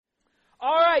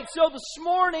right, so this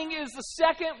morning is the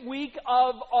second week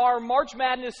of our March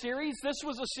Madness series. This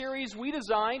was a series we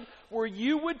designed where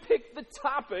you would pick the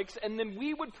topics and then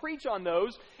we would preach on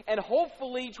those and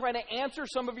hopefully try to answer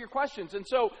some of your questions. And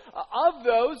so of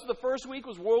those, the first week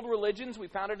was world religions. We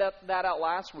found that out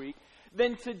last week.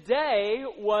 Then today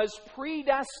was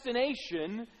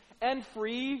predestination and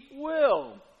free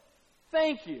will.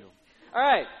 Thank you. All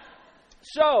right,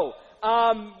 so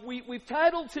we've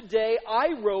titled today,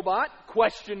 iRobot, ?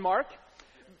 What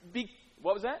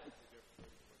was that?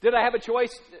 Did I have a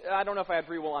choice? I don't know if I had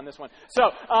free will on this one. So,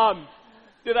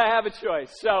 did I have a choice?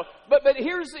 So, but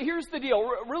here's the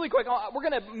deal. Really quick, we're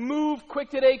going to move quick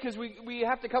today because we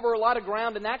have to cover a lot of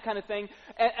ground and that kind of thing.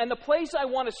 And the place I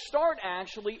want to start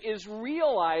actually is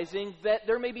realizing that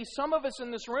there may be some of us in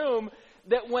this room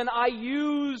that when I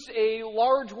use a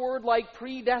large word like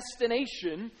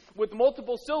predestination with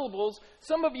multiple syllables,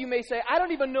 some of you may say, I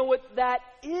don't even know what that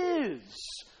is,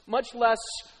 much less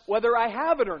whether I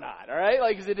have it or not, all right?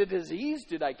 Like, is it a disease?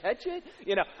 Did I catch it?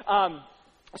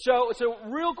 So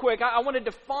real quick, I want to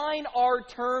define our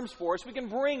terms for us. We can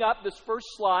bring up this first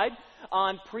slide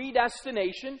on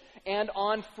predestination and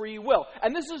on free will.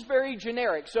 And this is very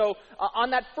generic. So on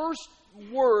that first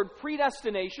word,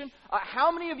 predestination,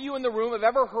 how many of you in the room have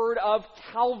ever heard of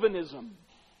Calvinism?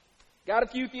 Got a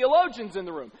few theologians in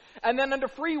the room. And then under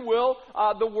free will,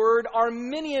 the word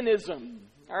Arminianism.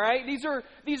 All right? These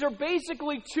are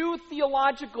basically two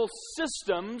theological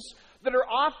systems that are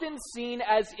often seen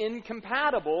as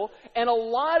incompatible, and a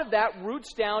lot of that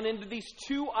roots down into these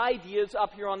two ideas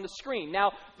up here on the screen.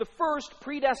 Now, the first,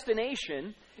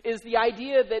 predestination, is the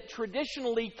idea that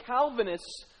traditionally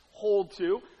Calvinists hold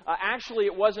to. Actually,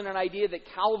 it wasn't an idea that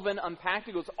Calvin unpacked.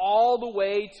 It goes all the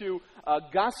way to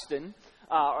Augustine,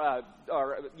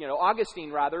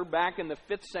 Augustine rather, back in the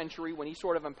 5th century when he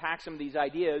sort of unpacked some of these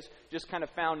ideas, just kind of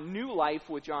found new life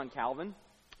with John Calvin.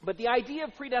 But the idea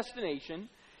of predestination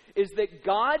is that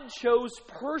God chose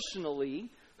personally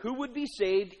who would be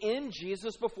saved in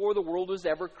Jesus before the world was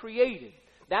ever created.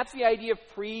 That's the idea of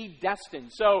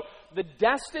predestined. So the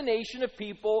destination of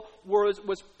people was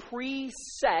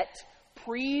preset,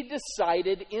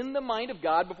 pre-decided in the mind of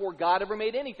God before God ever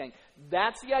made anything.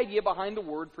 That's the idea behind the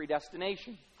word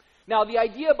predestination. Now, the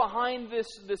idea behind this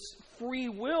free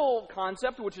will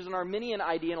concept, which is an Arminian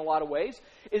idea in a lot of ways,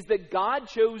 is that God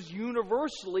chose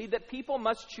universally that people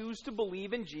must choose to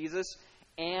believe in Jesus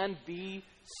and be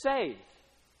saved.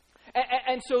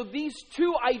 And so these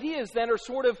two ideas then are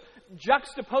sort of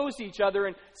juxtaposed to each other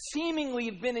and seemingly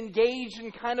have been engaged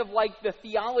in kind of like the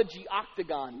theology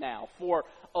octagon now for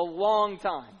a long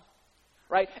time.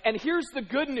 Right? And here's the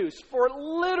good news. For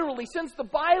literally, since the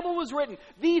Bible was written,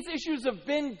 these issues have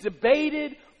been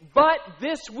debated, but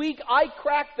this week I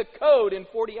cracked the code in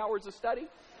 40 hours of study.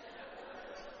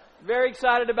 Very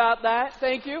excited about that.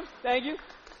 Thank you. Thank you.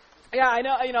 Yeah, I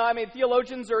know,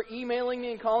 theologians are emailing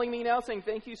me and calling me now saying,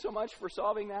 thank you so much for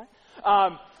solving that.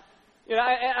 I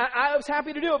was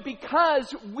happy to do it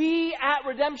because we at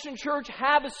Redemption Church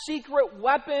have a secret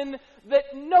weapon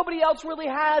that nobody else really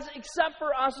has except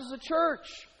for us as a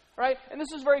church, right? And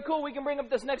this is very cool. We can bring up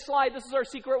this next slide. This is our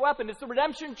secret weapon. It's the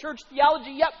Redemption Church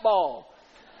Theology Yep Ball,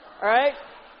 all right?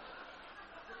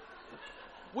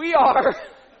 We are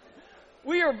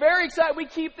very excited. We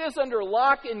keep this under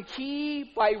lock and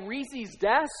key by Reese's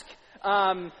desk.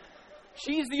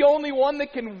 She's the only one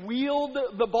that can wield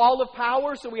the ball of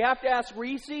power, so we have to ask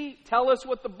Reese, tell us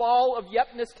what the ball of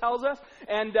yepness tells us,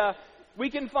 and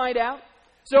we can find out.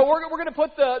 So we're going to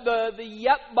put the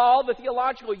yep ball, the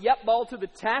theological yep ball, to the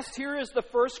test. Here is the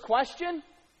first question.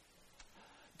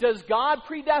 Does God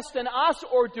predestine us,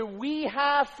 or do we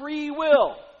have free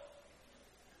will?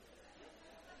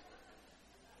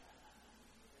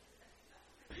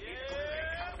 Yeah.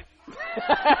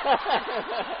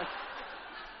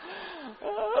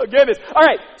 Oh, goodness. All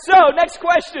right, so next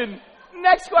question.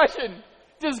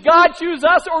 Does God choose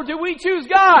us or do we choose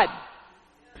God?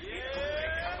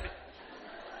 Yeah.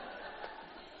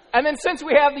 And then since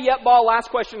we have the yep ball, last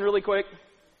question really quick.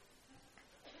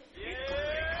 Yeah.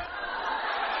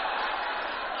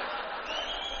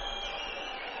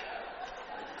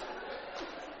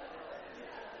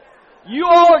 You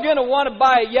all are going to want to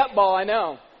buy a yep ball, I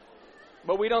know.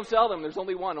 But we don't sell them. There's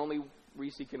only one. Only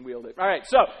Reese can wield it. All right,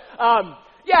 so,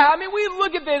 we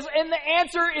look at this, and the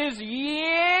answer is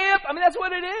yep. That's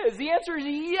what it is. The answer is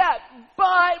yep.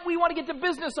 But we want to get to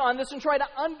business on this and try to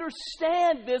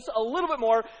understand this a little bit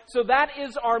more. So that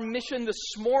is our mission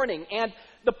this morning. And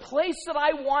the place that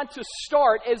I want to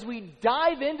start as we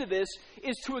dive into this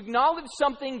is to acknowledge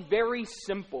something very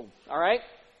simple. All right?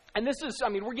 And this is,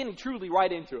 we're getting truly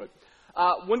right into it.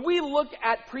 When we look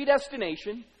at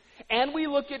predestination and we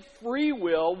look at free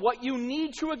will, what you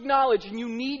need to acknowledge and you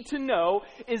need to know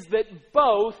is that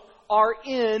both are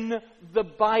in the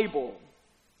Bible.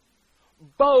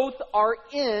 Both are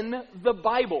in the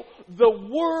Bible. The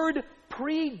word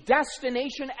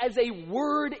predestination as a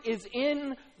word is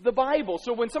in the Bible.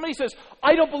 So when somebody says,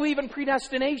 I don't believe in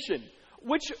predestination,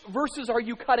 which verses are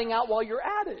you cutting out while you're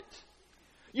at it?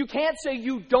 You can't say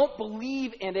you don't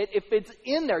believe in it if it's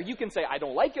in there. You can say, I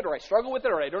don't like it, or I struggle with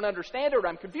it, or I don't understand it, or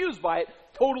I'm confused by it.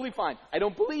 Totally fine. I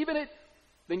don't believe in it,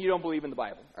 then you don't believe in the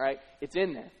Bible. All right? It's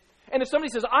in there. And if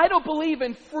somebody says, I don't believe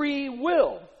in free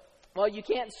will, well, you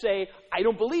can't say, I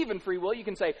don't believe in free will. You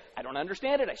can say, I don't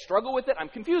understand it, I struggle with it, I'm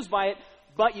confused by it,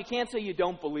 but you can't say you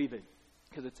don't believe it,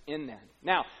 because it's in there.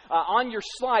 Now, on your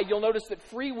slide, you'll notice that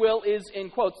free will is in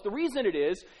quotes. The reason it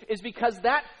is because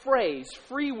that phrase,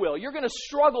 free will, you're going to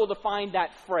struggle to find that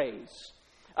phrase.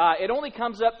 It only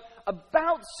comes up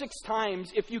about 6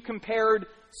 times if you compared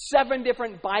 7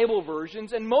 different Bible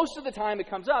versions, and most of the time it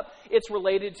comes up, it's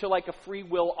related to like a free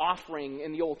will offering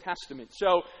in the Old Testament.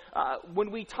 So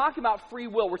when we talk about free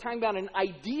will, we're talking about an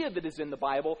idea that is in the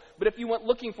Bible, but if you went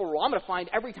looking for, well, I'm going to find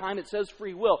every time it says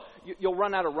free will, you'll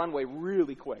run out of runway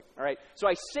really quick. All right. So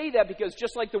I say that because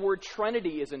just like the word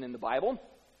Trinity isn't in the Bible,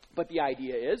 but the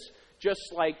idea is,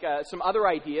 just like some other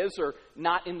ideas are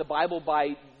not in the Bible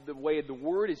by the way the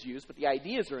word is used, but the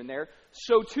ideas are in there,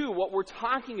 so too what we're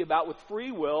talking about with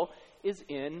free will is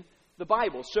in the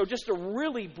Bible. So just a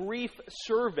really brief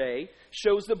survey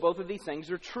shows that both of these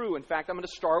things are true. In fact, I'm going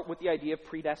to start with the idea of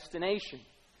predestination.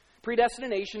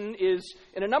 Predestination is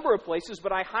in a number of places,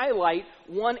 but I highlight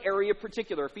one area in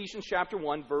particular, Ephesians chapter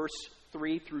 1, verse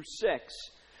 3 through 6.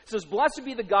 It says, Blessed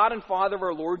be the God and Father of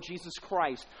our Lord Jesus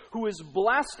Christ, who has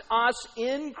blessed us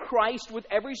in Christ with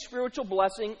every spiritual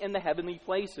blessing in the heavenly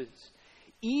places,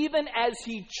 even as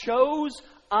He chose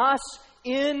us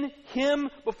in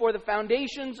Him before the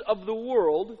foundations of the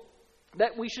world,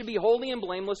 that we should be holy and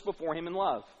blameless before Him in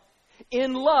love.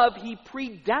 In love, He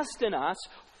predestined us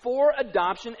for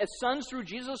adoption as sons through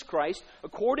Jesus Christ,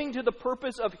 according to the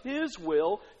purpose of His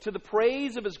will, to the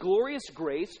praise of His glorious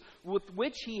grace, with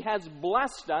which He has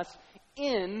blessed us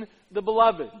in the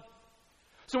Beloved.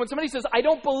 So when somebody says, I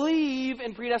don't believe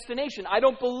in predestination, I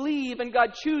don't believe in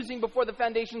God choosing before the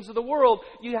foundations of the world,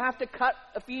 you have to cut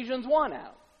Ephesians 1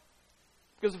 out.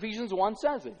 Because Ephesians 1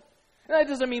 says it. And that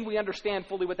doesn't mean we understand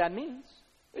fully what that means.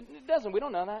 It doesn't. We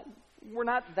don't know that. We're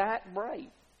not that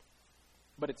bright.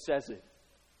 But it says it.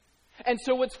 And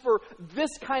so it's for this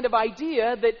kind of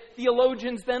idea that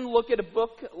theologians then look at a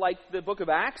book like the book of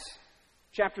Acts,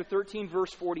 chapter 13,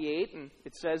 verse 48, and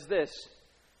it says this.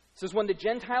 It says, When the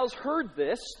Gentiles heard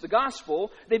this, the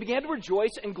gospel, they began to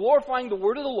rejoice and glorifying the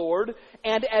word of the Lord,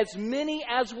 and as many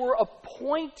as were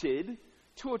appointed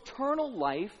to eternal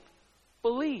life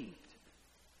believed.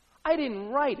 I didn't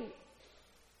write it.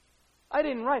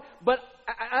 But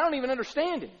I don't even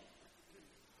understand it.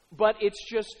 But it's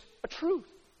just a truth.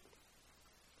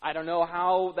 I don't know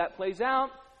how that plays out.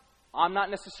 I'm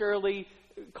not necessarily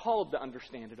called to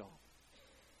understand it all.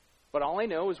 But all I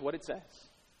know is what it says.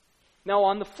 Now,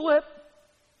 on the flip,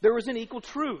 there is an equal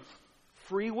truth.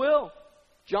 Free will.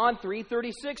 John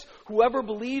 3:36, whoever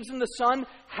believes in the Son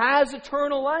has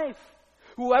eternal life.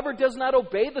 Whoever does not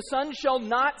obey the Son shall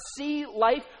not see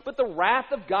life, but the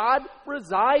wrath of God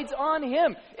resides on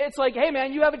him. It's like, hey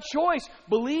man, you have a choice.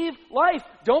 Believe life.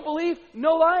 Don't believe,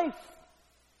 no life.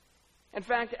 In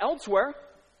fact, elsewhere,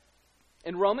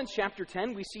 in Romans chapter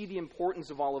 10, we see the importance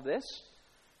of all of this.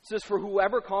 It says, for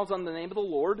whoever calls on the name of the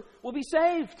Lord will be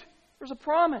saved. There's a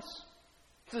promise.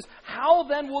 It says, how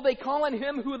then will they call on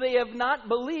Him who they have not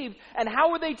believed? And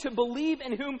how are they to believe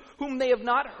in whom they have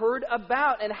not heard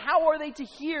about? And how are they to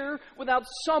hear without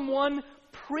someone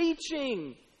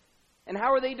preaching? And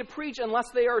how are they to preach unless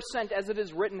they are sent? As it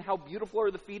is written, how beautiful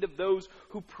are the feet of those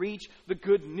who preach the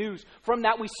good news. From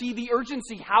that we see the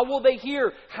urgency. How will they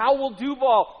hear? How will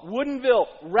Duval, Woodinville,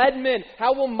 Redmond,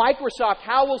 how will Microsoft,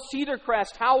 how will Cedar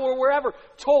Crest, how will wherever,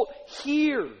 told,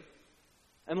 hear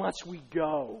unless we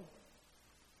go.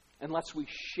 Unless we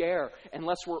share,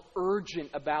 unless we're urgent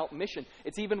about mission.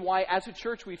 It's even why, as a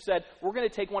church, we've said we're going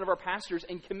to take one of our pastors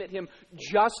and commit him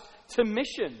just to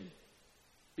mission.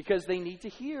 Because they need to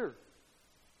hear.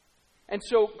 And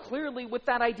so, clearly, with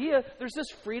that idea, there's this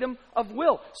freedom of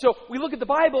will. So, we look at the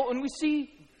Bible and we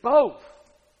see both.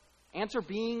 Answer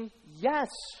being yes.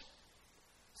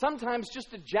 Sometimes,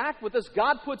 just to jack with us,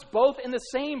 God puts both in the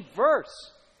same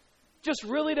verse. Just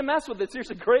really to mess with us. Here's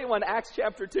a great one, Acts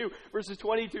chapter 2, verses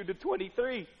 22 to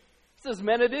 23. It says,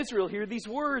 Men of Israel, hear these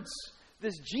words.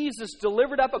 this Jesus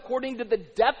delivered up according to the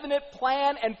definite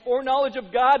plan and foreknowledge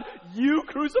of God, you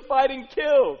crucified and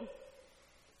killed.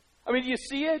 I mean, do you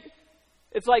see it?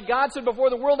 It's like God said before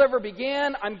the world ever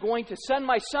began, I'm going to send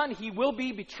my son. He will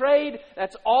be betrayed.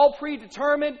 That's all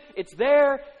predetermined. It's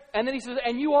there. And then he says,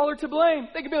 and you all are to blame.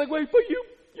 They could be like, wait, but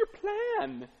your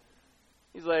plan.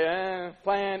 He's like,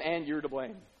 plan and you're to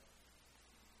blame.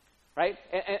 Right?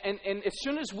 And as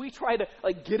soon as we try to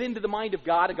get into the mind of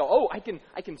God and go, oh, I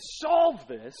can solve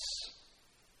this,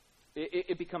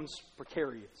 it becomes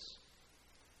precarious.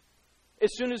 As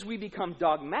soon as we become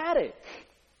dogmatic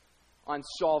on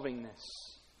solving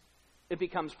this, it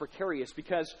becomes precarious,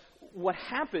 because what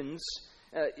happens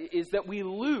is that we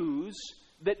lose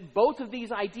that both of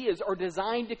these ideas are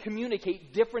designed to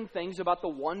communicate different things about the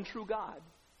one true God.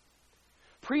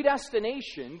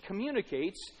 Predestination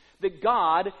communicates that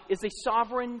God is a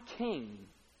sovereign king.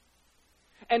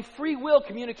 And free will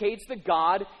communicates that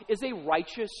God is a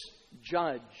righteous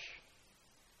judge.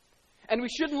 And we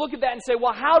shouldn't look at that and say,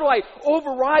 well, how do I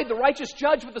override the righteous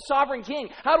judge with the sovereign king?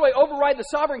 How do I override the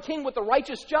sovereign king with the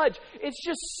righteous judge? It's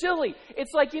just silly.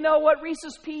 It's like, you know what?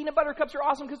 Reese's peanut butter cups are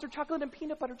awesome because they're chocolate and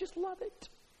peanut butter. Just love it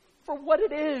for what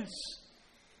it is.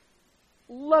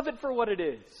 Love it for what it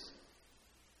is,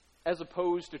 as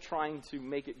opposed to trying to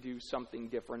make it do something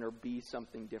different or be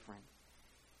something different.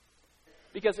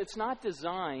 Because it's not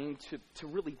designed to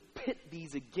really pit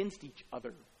these against each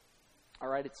other. All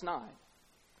right? It's not.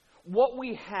 What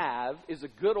we have is a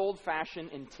good old-fashioned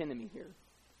antinomy here.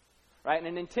 Right? And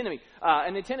an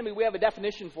antinomy, we have a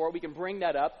definition for it. We can bring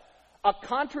that up. A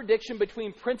contradiction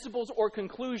between principles or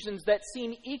conclusions that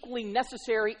seem equally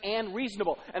necessary and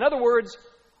reasonable. In other words,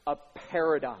 a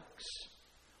paradox.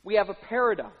 We have a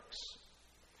paradox.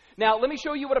 Now, let me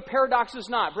show you what a paradox is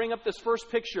not. Bring up this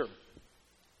first picture.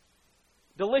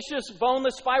 Delicious,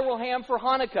 boneless spiral ham for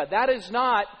Hanukkah. That is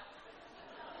not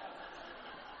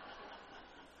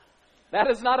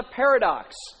a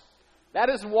paradox. That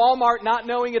is Walmart not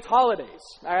knowing its holidays.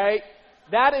 All right?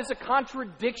 That is a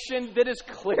contradiction that is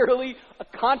clearly a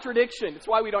contradiction. It's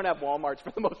why we don't have Walmarts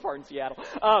for the most part in Seattle.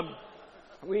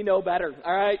 We know better.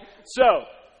 All right? So,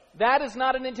 that is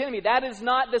not an antinomy. That is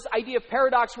not this idea of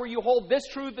paradox where you hold this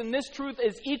truth and this truth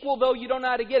is equal, though you don't know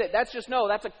how to get it. That's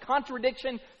a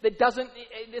contradiction that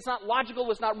it's not logical,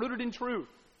 it's not rooted in truth.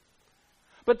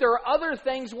 But there are other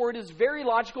things where it is very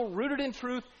logical, rooted in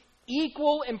truth,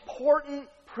 equal, important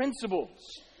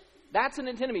principles. That's an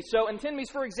antinomy. So antinomies,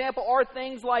 for example, are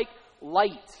things like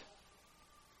light.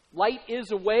 Light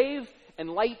is a wave and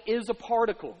light is a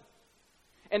particle.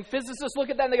 And physicists look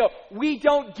at that and they go, we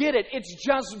don't get it. It's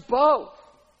just both.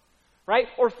 Right?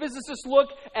 Or physicists look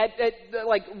at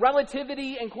like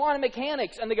relativity and quantum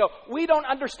mechanics and they go, we don't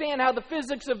understand how the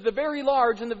physics of the very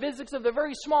large and the physics of the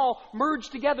very small merge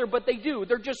together, but they do.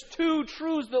 They're just two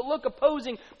truths that look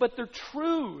opposing, but they're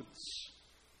truths.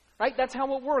 Right? That's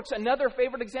how it works. Another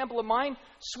favorite example of mine,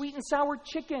 sweet and sour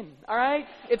chicken. All right?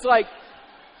 It's like,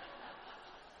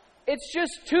 it's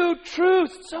just two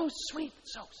truths. So sweet,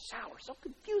 so sour, so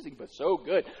confusing, but so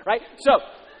good. Right? So,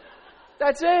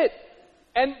 that's it.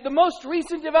 And the most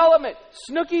recent development,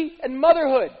 Snooki and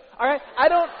motherhood. All right? I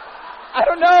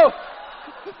don't know.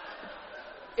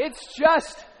 It's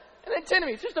just an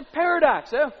antinomy. It's just a paradox.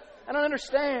 Huh? I don't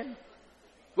understand.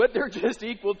 But they're just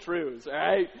equal truths. All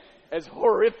right? As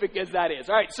horrific as that is.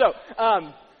 All right,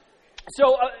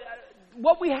 so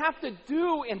what we have to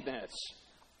do in this,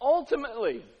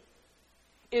 ultimately,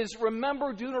 is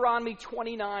remember Deuteronomy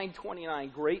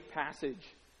 29:29, great passage.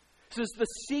 It says, the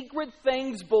secret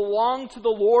things belong to the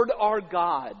Lord our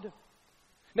God.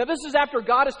 Now, this is after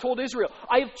God has told Israel,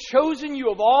 I have chosen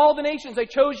you of all the nations. I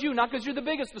chose you, not because you're the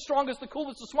biggest, the strongest, the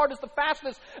coolest, the smartest, the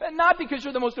fastest, and not because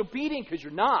you're the most obedient, because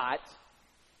you're not.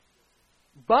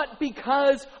 But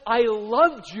because I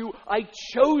loved you, I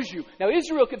chose you. Now,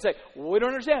 Israel could say, well, we don't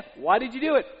understand. Why did you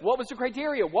do it? What was the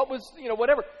criteria? What was,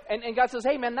 whatever. And God says,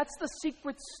 hey, man, that's the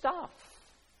secret stuff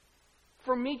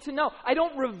for me to know. I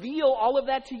don't reveal all of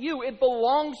that to you. It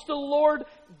belongs to the Lord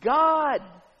God.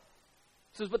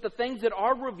 It says, but the things that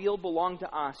are revealed belong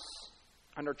to us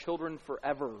and our children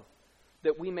forever,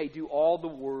 that we may do all the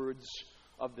words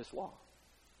of this law.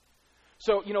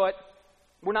 So, you know what?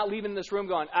 We're not leaving this room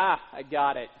going, I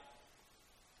got it.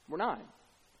 We're not.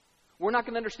 We're not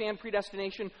going to understand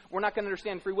predestination. We're not going to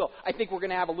understand free will. I think we're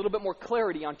going to have a little bit more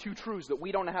clarity on two truths that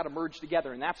we don't know how to merge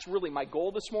together. And that's really my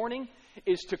goal this morning,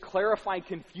 is to clarify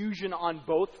confusion on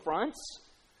both fronts.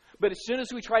 But as soon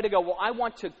as we try to go, well, I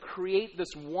want to create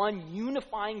this one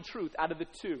unifying truth out of the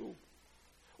two,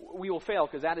 we will fail,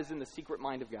 because that is in the secret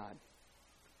mind of God.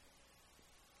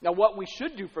 Now, what we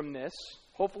should do from this,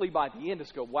 hopefully by the end,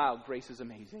 is go, wow, grace is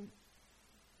amazing.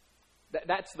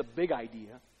 That's the big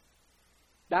idea.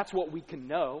 That's what we can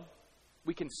know.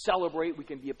 We can celebrate. We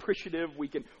can be appreciative. We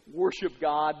can worship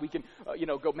God. We can,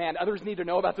 go, man, others need to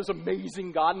know about this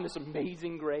amazing God and this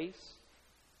amazing grace.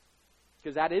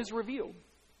 Because that is revealed.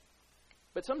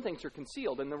 But some things are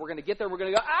concealed. And then we're going to get there. We're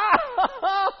going to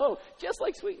go, just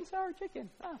like sweet and sour chicken.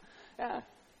 Yeah.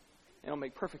 It'll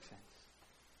make perfect sense.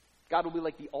 God will be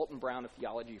like the Alton Brown of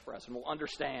theology for us. And we'll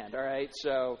understand, all right?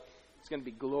 So it's going to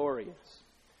be glorious.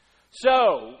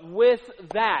 So, with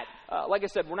that, like I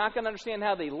said, we're not going to understand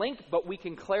how they link, but we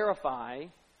can clarify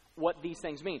what these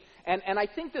things mean. And I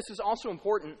think this is also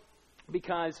important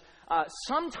because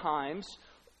sometimes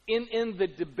in the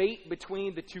debate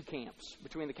between the two camps,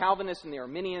 between the Calvinists and the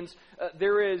Arminians,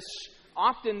 there is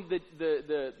often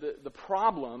the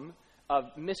problem of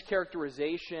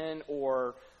mischaracterization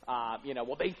or,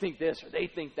 they think this or they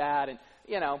think that. And,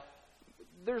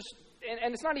 there's...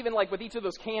 And it's not even like with each of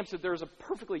those camps that there's a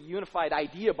perfectly unified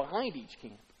idea behind each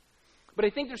camp. But I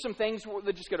think there's some things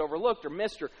that just get overlooked or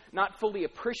missed or not fully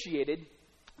appreciated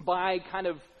by kind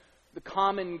of the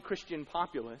common Christian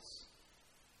populace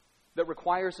that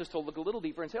requires us to look a little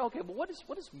deeper and say, okay, well, what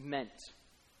is meant?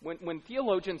 When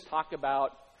theologians talk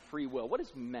about free will, what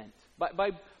is meant by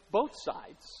both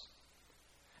sides?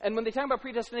 And when they talk about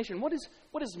predestination, what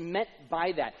is meant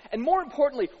by that? And more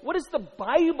importantly, what is the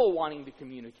Bible wanting to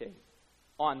communicate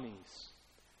on these?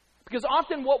 Because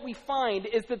often what we find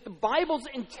is that the Bible's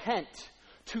intent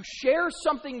to share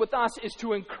something with us is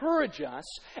to encourage us,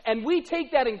 and we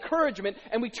take that encouragement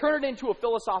and we turn it into a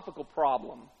philosophical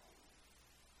problem.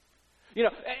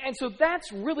 And so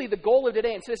that's really the goal of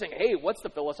today. Instead of saying, hey, what's the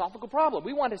philosophical problem?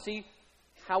 We want to see,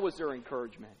 how is there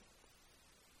encouragement?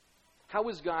 How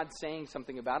is God saying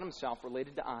something about himself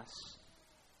related to us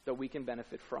that we can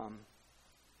benefit from?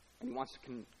 And he wants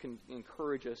to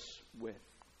encourage us with.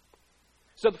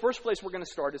 So the first place we're going to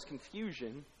start is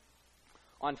confusion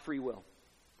on free will.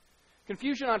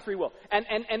 Confusion on free will. And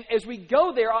as we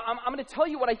go there, I'm going to tell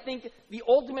you what I think the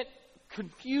ultimate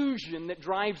confusion that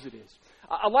drives it is.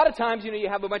 A lot of times, you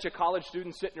have a bunch of college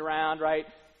students sitting around, right?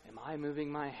 Am I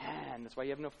moving my hand? That's why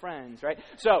you have no friends, right?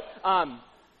 So,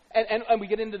 And we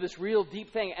get into this real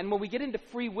deep thing. And when we get into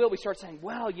free will, we start saying,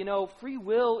 well, free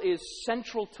will is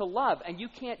central to love. And you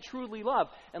can't truly love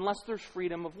unless there's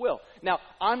freedom of will. Now,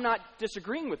 I'm not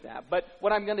disagreeing with that. But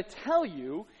what I'm going to tell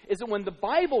you is that when the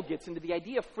Bible gets into the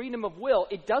idea of freedom of will,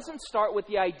 it doesn't start with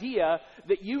the idea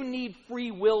that you need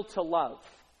free will to love.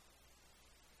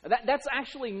 That's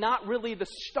actually not really the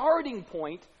starting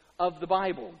point of the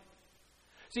Bible.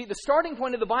 See, the starting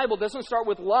point of the Bible doesn't start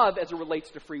with love as it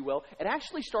relates to free will. It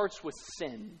actually starts with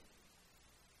sin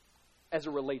as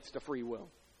it relates to free will.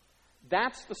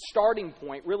 That's the starting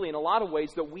point, really, in a lot of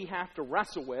ways, that we have to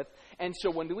wrestle with. And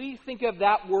so when we think of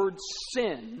that word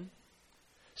sin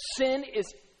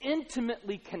is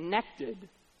intimately connected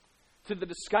to the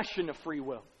discussion of free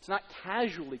will. It's not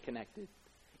casually connected.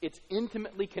 It's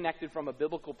intimately connected from a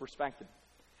biblical perspective.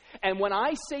 And when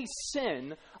I say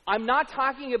sin, I'm not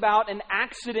talking about an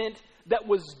accident that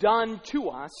was done to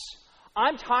us.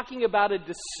 I'm talking about a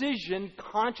decision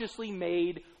consciously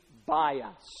made by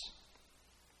us.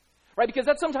 Right? Because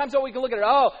that's sometimes how we can look at it.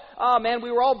 Oh man, we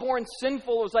were all born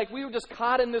sinful. It was like we were just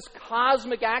caught in this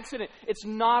cosmic accident. It's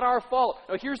not our fault.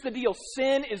 Now, here's the deal.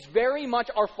 Sin is very much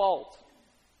our fault.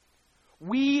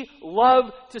 We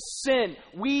love to sin.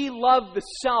 We love the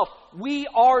self. We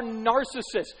are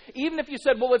narcissists. Even if you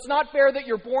said, well, it's not fair that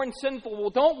you're born sinful. Well,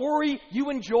 don't worry.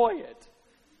 You enjoy it.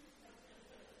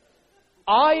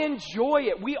 I enjoy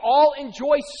it. We all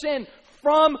enjoy sin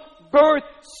from birth.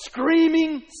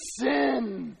 Screaming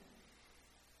sin.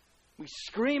 We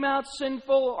scream out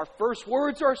sinful. Our first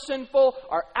words are sinful.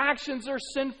 Our actions are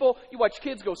sinful. You watch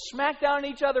kids go smack down on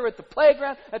each other at the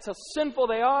playground. That's how sinful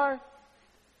they are.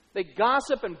 They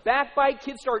gossip and backbite.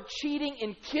 Kids start cheating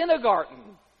in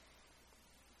kindergarten.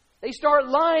 They start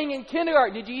lying in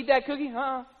kindergarten. Did you eat that cookie?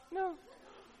 Huh? No.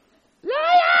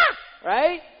 Liar!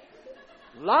 Right?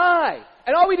 Lie.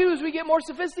 And all we do is we get more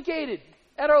sophisticated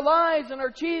at our lies and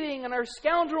our cheating and our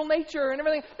scoundrel nature and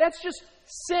everything. That's just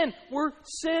sin. We're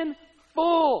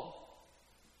sinful.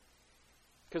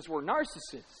 Because we're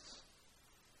narcissists.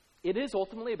 It is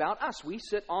ultimately about us. We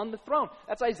sit on the throne.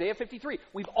 That's Isaiah 53.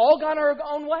 We've all gone our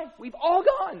own way. We've all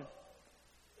gone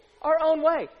our own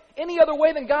way. Any other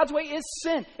way than God's way is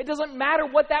sin. It doesn't matter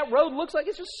what that road looks like.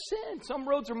 It's just sin. Some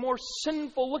roads are more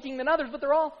sinful looking than others, but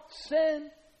they're all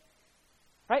sin.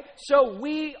 Right? So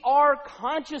we are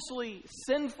consciously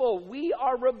sinful. We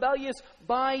are rebellious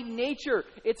by nature.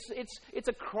 It's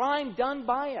a crime done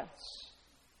by us.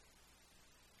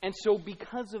 And so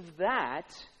because of that,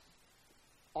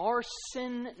 our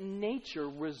sin nature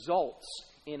results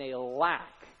in a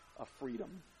lack of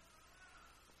freedom.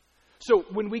 So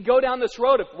when we go down this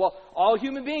road of, well, all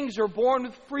human beings are born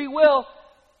with free will,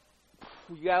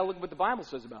 you got to look at what the Bible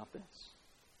says about this.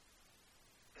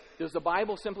 Does the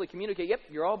Bible simply communicate, yep,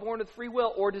 you're all born with free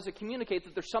will, or does it communicate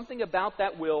that there's something about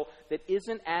that will that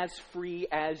isn't as free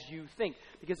as you think?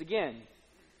 Because again,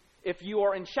 if you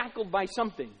are enshackled by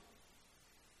something,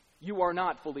 you are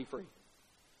not fully free.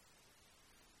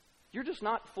 You're just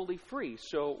not fully free.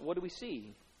 So what do we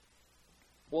see?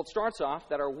 Well, it starts off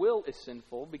that our will is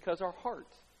sinful because our heart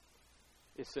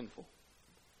is sinful.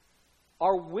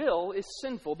 Our will is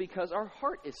sinful because our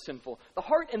heart is sinful. The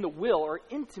heart and the will are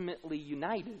intimately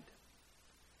united.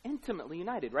 Intimately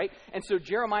united, right? And so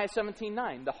Jeremiah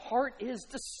 17:9, the heart is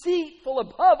deceitful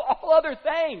above all other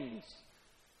things.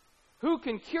 Who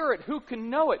can cure it? Who can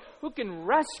know it? Who can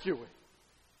rescue it?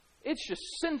 It's just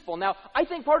sinful. Now, I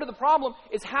think part of the problem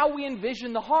is how we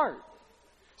envision the heart.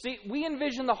 See, we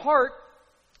envision the heart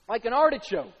like an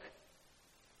artichoke,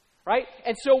 right?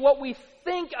 And so what we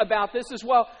think about this is,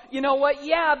 well, you know what?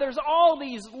 Yeah, there's all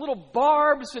these little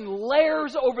barbs and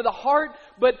layers over the heart,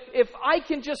 but if I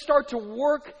can just start to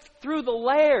work through the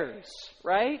layers,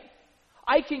 right?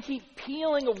 I can keep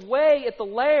peeling away at the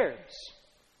layers.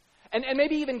 And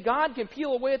maybe even God can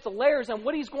peel away at the layers, and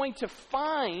what He's going to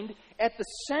find at the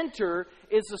center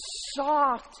is a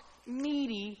soft,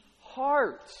 meaty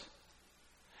heart.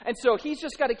 And so He's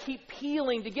just got to keep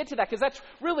peeling to get to that, because that's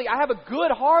really, I have a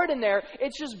good heart in there.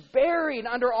 It's just buried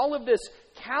under all of this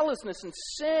callousness and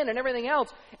sin and everything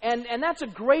else. And that's a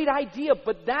great idea,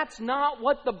 but that's not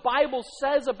what the Bible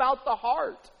says about the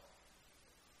heart.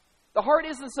 The heart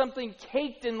isn't something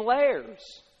caked in layers.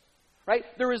 Right?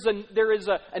 There is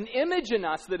an image in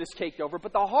us that is caked over,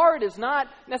 but the heart is not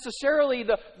necessarily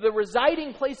the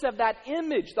residing place of that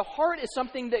image. The heart is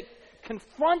something that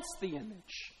confronts the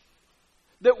image,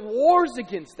 that wars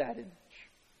against that image.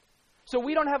 So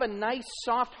we don't have a nice,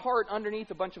 soft heart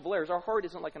underneath a bunch of layers. Our heart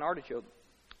isn't like an artichoke.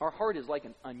 Our heart is like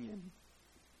an onion.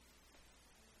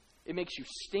 It makes you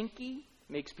stinky,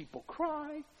 makes people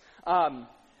cry.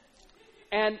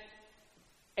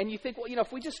 And you think, well, you know,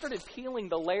 if we just started peeling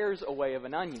the layers away of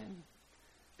an onion,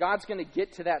 God's going to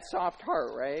get to that soft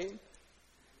heart, right?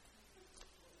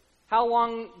 How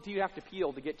long do you have to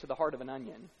peel to get to the heart of an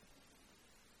onion?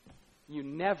 You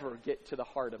never get to the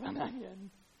heart of an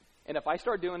onion. And if I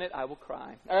start doing it, I will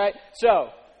cry. All right? So,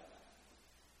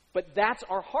 but that's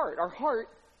our heart. Our heart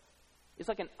is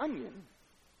like an onion.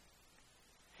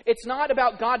 It's not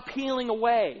about God peeling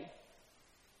away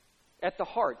at the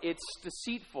heart. It's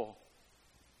deceitful.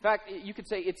 In fact, you could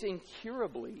say it's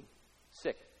incurably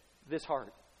sick, this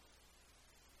heart.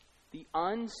 The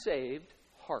unsaved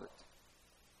heart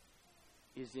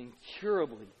is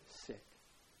incurably sick.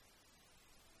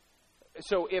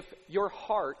 So if your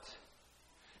heart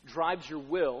drives your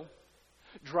will,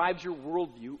 drives your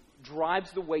worldview,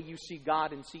 drives the way you see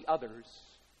God and see others,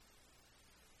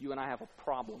 you and I have a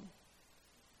problem.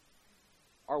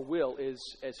 Our will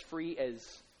is as free as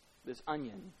this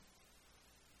onion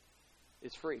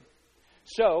is free.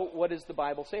 So, what does the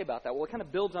Bible say about that? Well, it kind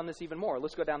of builds on this even more.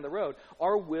 Let's go down the road.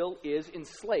 Our will is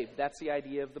enslaved. That's the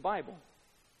idea of the Bible.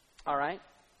 All right?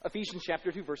 Ephesians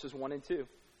chapter 2, verses 1 and 2. It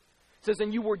says,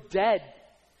 and you were dead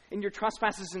in your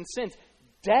trespasses and sins.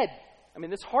 Dead. I mean,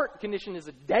 this heart condition is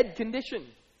a dead condition.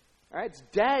 All right? It's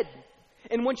dead.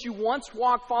 And once you once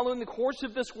walked following the course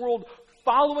of this world,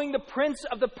 following the prince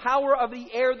of the power of the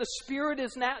air, the spirit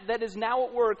that is now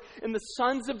at work in the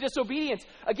sons of disobedience.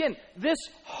 Again, this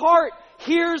heart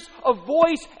hears a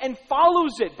voice and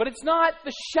follows it, but it's not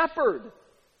the shepherd.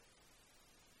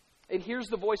 It hears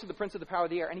the voice of the prince of the power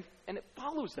of the air, and it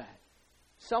follows that.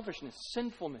 Selfishness,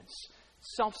 sinfulness,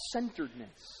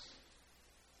 self-centeredness.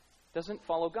 Doesn't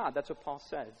follow God. That's what Paul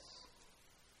says.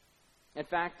 In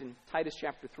fact, in Titus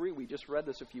chapter 3, we just read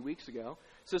this a few weeks ago.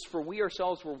 It says, for we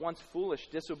ourselves were once foolish,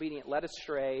 disobedient, led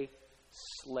astray,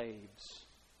 slaves.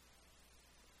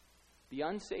 The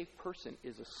unsaved person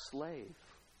is a slave,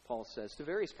 Paul says, to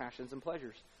various passions and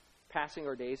pleasures, passing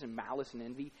our days in malice and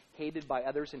envy, hated by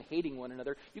others and hating one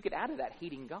another. You could add to that,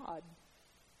 hating God.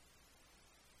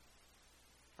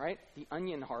 Right? The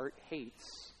onion heart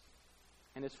hates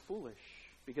and is foolish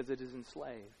because it is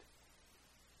enslaved.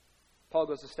 Paul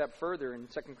goes a step further in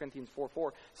 2 Corinthians 4:4.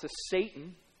 It says,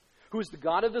 Satan, who is the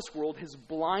god of this world, has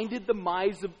blinded the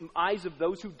eyes of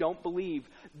those who don't believe.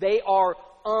 They are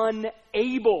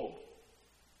unable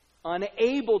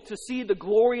to see the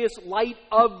glorious light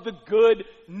of the good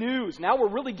news. Now we're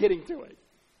really getting to it.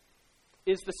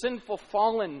 Is the sinful,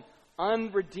 fallen,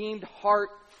 unredeemed heart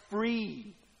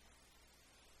free?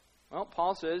 Well,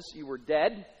 Paul says you were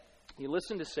dead, you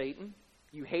listened to Satan,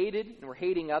 you hated and were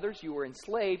hating others, you were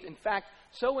enslaved. In fact,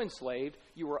 so enslaved,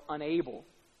 you were unable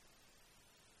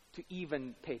to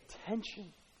even pay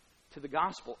attention to the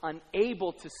gospel,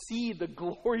 unable to see the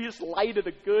glorious light of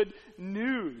the good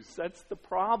news. That's the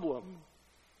problem.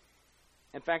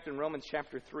 In fact, in Romans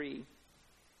chapter 3,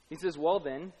 he says, well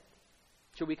then,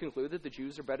 shall we conclude that the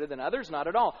Jews are better than others? Not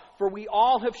at all. For we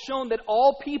all have shown that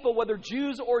all people, whether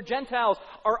Jews or Gentiles,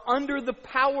 are under the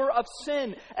power of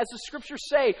sin. As the Scriptures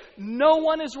say, no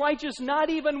one is righteous, not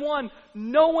even one.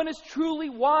 No one is truly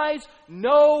wise.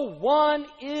 No one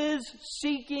is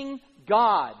seeking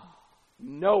God.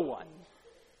 No one.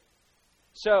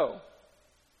 So,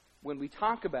 when we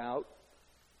talk about,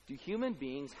 do human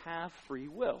beings have free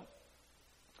will?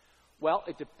 Well,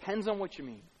 it depends on what you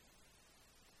mean.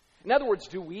 In other words,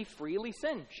 do we freely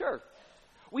sin? Sure.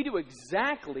 We do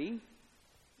exactly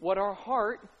what our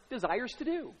heart desires to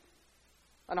do.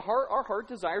 And our heart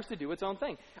desires to do its own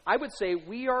thing. I would say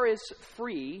we are as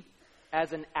free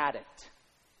as an addict.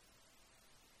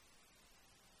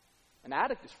 An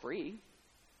addict is free.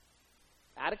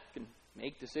 Addict can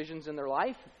make decisions in their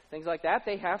life, things like that.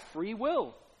 They have free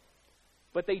will.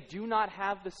 But they do not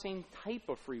have the same type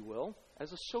of free will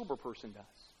as a sober person does.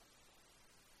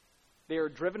 They are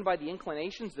driven by the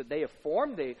inclinations that they have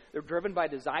formed. They're driven by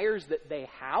desires that they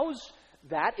house.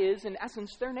 That is, in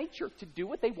essence, their nature, to do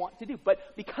what they want to do. But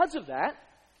because of that,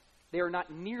 they are not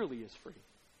nearly as free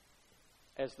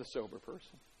as the sober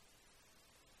person.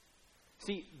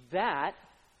 See, that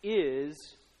is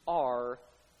our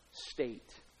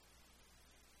state,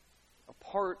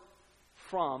 apart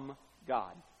from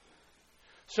God.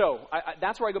 So,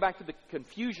 that's where I go back to the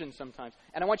confusion sometimes.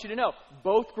 And I want you to know,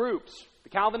 both groups, the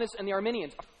Calvinists and the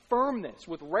Arminians, affirm this.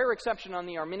 With rare exception on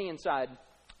the Arminian side,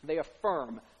 they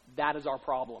affirm that is our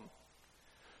problem.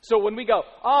 So when we go,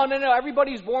 oh, no,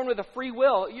 everybody's born with a free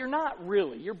will, you're not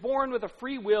really. You're born with a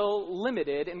free will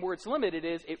limited, and where it's limited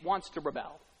is it wants to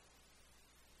rebel.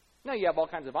 Now, you have all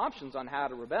kinds of options on how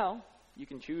to rebel. You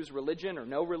can choose religion or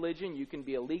no religion. You can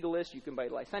be a legalist. You can be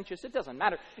licentious. It doesn't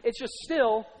matter. It's just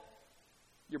still,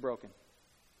 you're broken.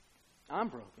 I'm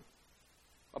broken.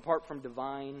 Apart from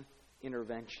divine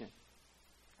intervention.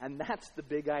 And that's the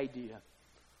big idea.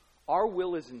 Our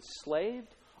will is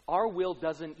enslaved. Our will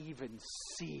doesn't even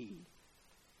see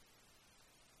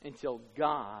until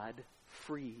God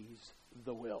frees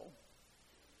the will.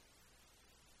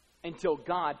 Until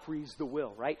God frees the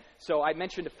will, right? So I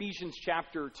mentioned Ephesians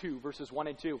chapter 2, verses 1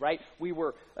 and 2, right? We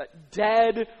were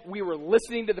dead. We were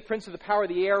listening to the prince of the power of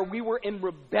the air. We were in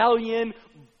rebellion.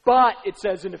 But, it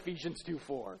says in Ephesians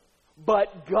 2:4,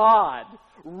 but God,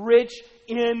 rich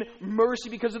in mercy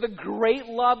because of the great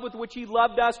love with which He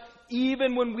loved us,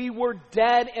 even when we were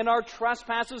dead in our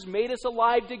trespasses, made us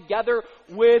alive together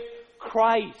with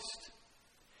Christ.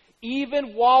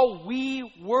 Even while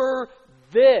we were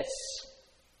this.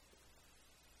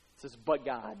 It says, but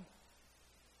God.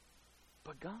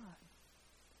 But God.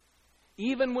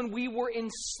 Even when we were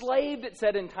enslaved, it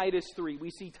said in Titus 3.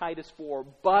 We see Titus 4.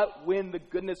 But when the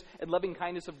goodness and loving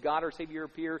kindness of God, our Savior,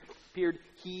 appeared,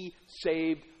 He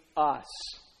saved us.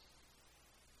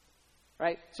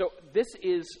 Right? So this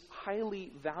is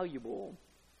highly valuable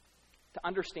to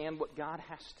understand what God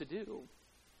has to do.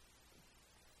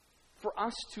 For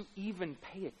us to even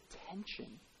pay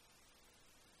attention.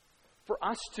 For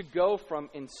us to go from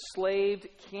enslaved,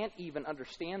 can't even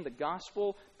understand the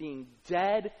gospel, being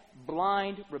dead,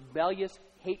 blind, rebellious,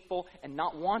 hateful, and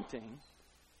not wanting,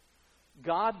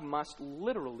 God must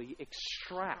literally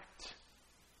extract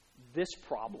this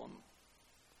problem,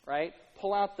 right?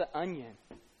 Pull out the onion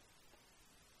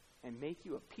and make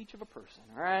you a peach of a person,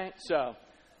 all right? So,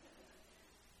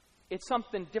 it's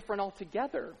something different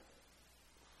altogether,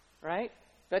 right?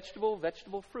 Vegetable,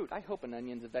 fruit. I hope an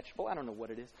onion's a vegetable. I don't know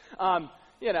what it is.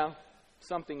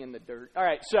 Something in the dirt. All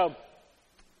right, so,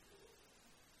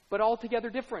 but altogether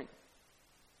different.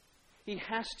 He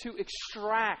has to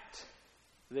extract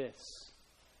this.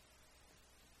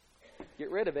 Get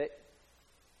rid of it.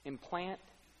 Implant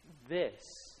this.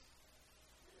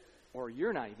 Or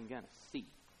you're not even going to see.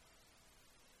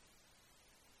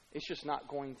 It's just not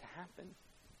going to happen.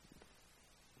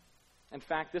 In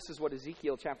fact, this is what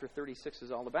Ezekiel chapter 36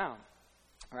 is all about,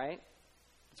 right?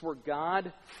 It's where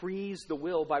God frees the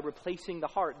will by replacing the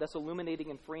heart, thus illuminating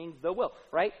and freeing the will,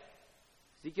 right?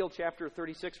 Ezekiel chapter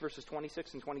 36, verses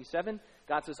 26 and 27,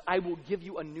 God says, I will give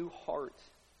you a new heart,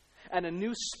 and a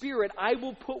new spirit I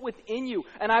will put within you,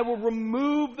 and I will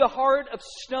remove the heart of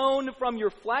stone from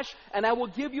your flesh, and I will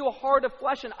give you a heart of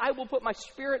flesh, and I will put my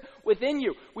spirit within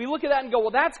you. We look at that and go, well,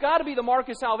 that's got to be the mark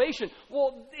of salvation.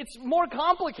 Well, it's more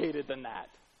complicated than that.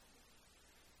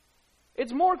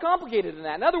 It's more complicated than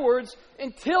that. In other words,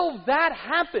 until that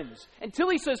happens, until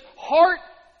he says, heart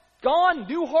gone,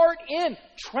 new heart in,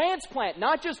 transplant,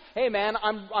 not just, hey man,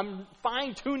 I'm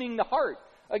fine-tuning the heart.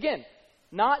 Again,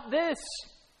 not this.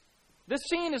 This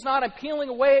scene is not I'm peeling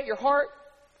away at your heart,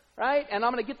 right? And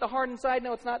I'm going to get the heart inside.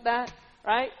 No, it's not that,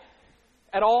 right?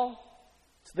 At all.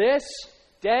 It's this,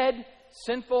 dead,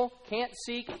 sinful, can't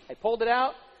seek. I pulled it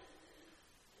out.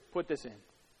 Put this in.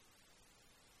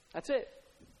 That's it.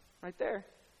 Right there.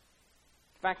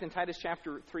 In fact, in Titus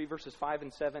chapter 3, verses 5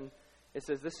 and 7, it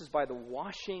says, this is by the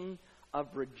washing of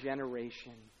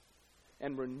regeneration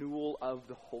and renewal of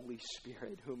the Holy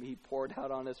Spirit, whom he poured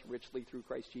out on us richly through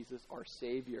Christ Jesus, our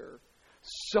Savior,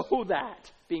 so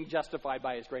that, being justified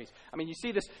by his grace. I mean, you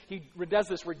see this, he does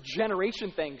this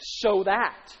regeneration thing, so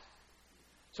that.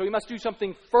 So he must do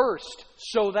something first,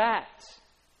 so that.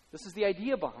 This is the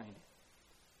idea behind it.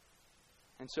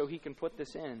 And so he can put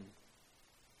this in,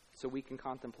 so we can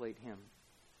contemplate him.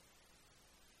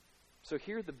 So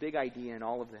here's the big idea in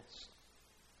all of this.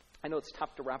 I know it's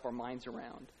tough to wrap our minds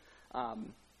around.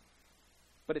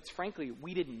 But it's frankly,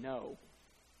 we didn't know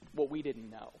what we didn't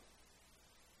know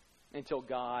until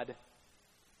God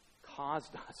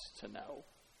caused us to know.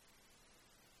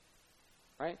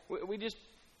 Right?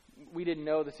 We didn't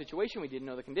know the situation. We didn't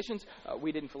know the conditions.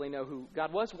 We didn't fully know who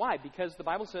God was. Why? Because the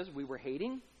Bible says we were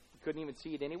hating. We couldn't even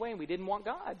see it anyway, and we didn't want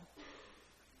God.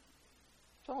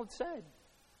 That's all it said.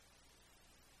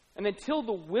 And until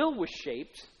the will was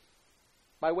shaped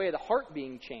by way of the heart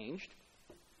being changed,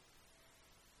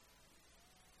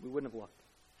 we wouldn't have looked.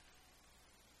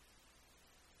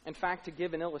 In fact, to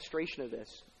give an illustration of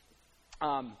this,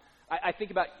 I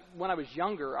think about when I was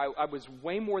younger, I was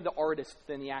way more the artist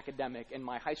than the academic, and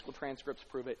my high school transcripts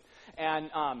prove it.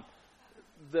 And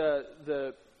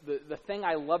the thing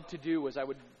I loved to do was I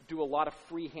would do a lot of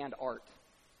freehand art,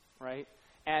 right?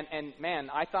 And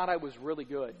man, I thought I was really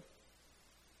good.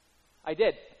 I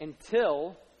did,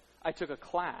 until I took a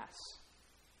class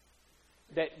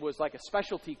that was like a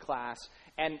specialty class,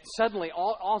 and suddenly,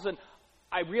 all of a sudden,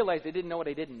 I realized I didn't know what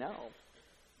I didn't know.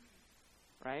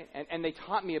 Right? And they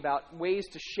taught me about ways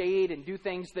to shade and do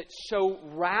things that so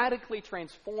radically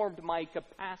transformed my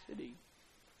capacity.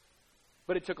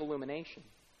 But it took illumination.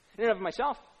 In and of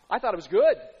myself, I thought it was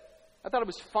good. I thought it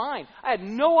was fine. I had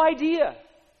no idea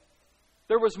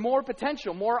there was more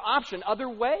potential, more option, other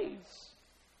ways.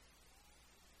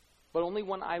 But only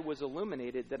when I was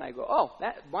illuminated did I go,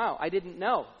 wow, I didn't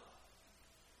know.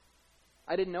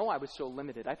 I didn't know I was so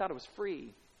limited. I thought it was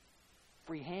free.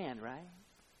 Free hand, right?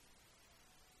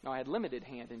 No, I had limited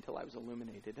hand until I was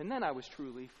illuminated. And then I was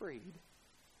truly freed.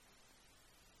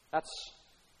 That's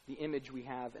the image we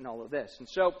have in all of this. And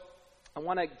so I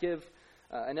want to give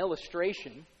an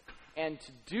illustration. And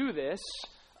to do this,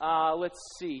 let's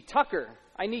see. Tucker.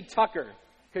 I need Tucker,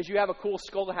 because you have a cool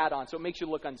skull hat on, so it makes you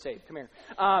look unsaved. Come here.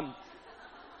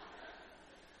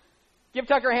 Give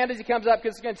Tucker a hand as he comes up,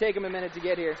 because it's going to take him a minute to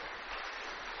get here.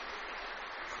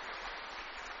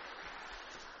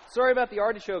 Sorry about the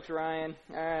artichokes, Ryan.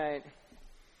 All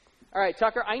right,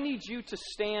 Tucker, I need you to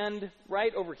stand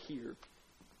right over here.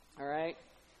 All right?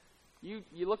 You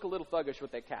look a little thuggish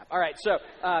with that cap. All right, so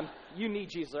you need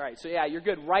Jesus. All right, so yeah, you're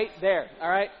good right there. All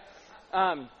right?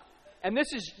 And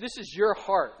this is your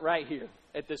heart right here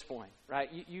at this point, right?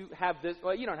 You have this.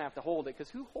 Well, you don't have to hold it, because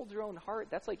who holds your own heart?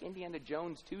 That's like Indiana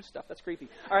Jones 2 stuff. That's creepy.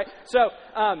 All right, so,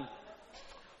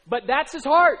 but that's his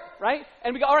heart, right?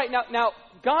 And we go, all right, now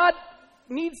God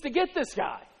needs to get this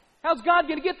guy. How's God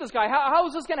going to get this guy? How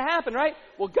is this going to happen, right?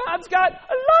 Well, God's got a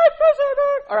life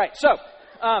preserver. All right, so,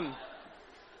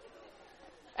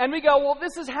 and we go, well,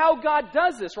 this is how God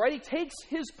does this, right? He takes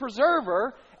his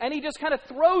preserver and he just kind of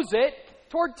throws it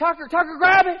toward Tucker. Tucker,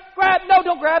 grab it. No,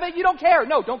 don't grab it. You don't care.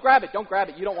 No, don't grab it. Don't grab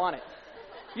it. You don't want it.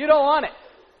 You don't want it.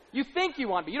 You think you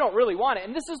want it, but you don't really want it.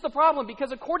 And this is the problem,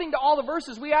 because according to all the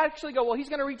verses, we actually go, well, he's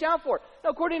going to reach out for it. No,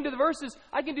 according to the verses,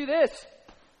 I can do this.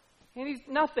 And he's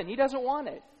nothing. He doesn't want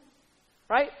it.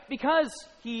 Right? Because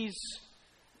he's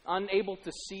unable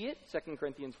to see it. 2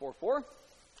 Corinthians 4:4.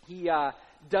 He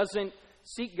doesn't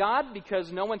seek God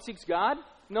because no one seeks God.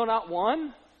 No, not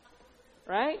one.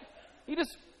 Right? He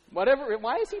just, whatever.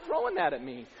 Why is he throwing that at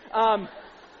me?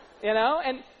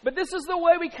 But this is the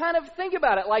way we kind of think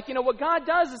about it. Like, what God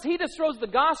does is he just throws the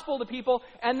gospel to people,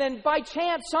 and then by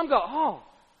chance some go, oh,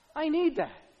 I need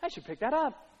that. I should pick that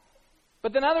up.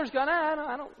 But then others go,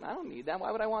 I don't need that.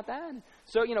 Why would I want that?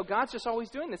 So, God's just always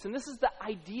doing this. And this is the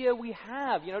idea we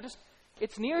have.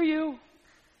 It's near you.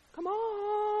 Come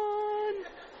on.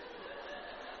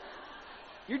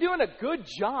 You're doing a good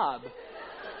job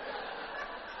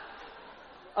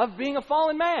of being a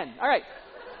fallen man. All right.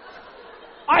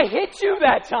 I hit you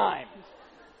that time.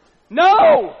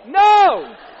 No.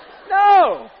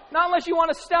 Not unless you want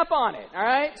to step on it, all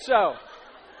right? So,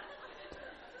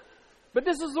 but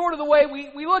this is sort of the way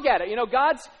we look at it. You know,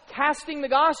 God's casting the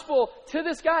gospel to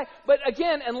this guy. But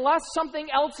again, unless something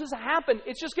else has happened,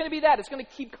 it's just going to be that. It's going to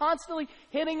keep constantly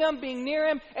hitting him, being near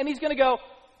him, and he's going to go,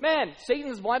 man,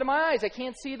 Satan's blinded my eyes. I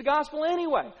can't see the gospel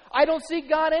anyway. I don't seek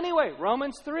God anyway.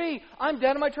 Romans 3, I'm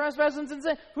dead in my trespasses and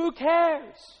sin. Who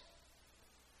cares?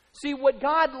 See, what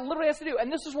God literally has to do,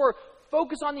 and this is where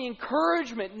focus on the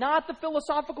encouragement, not the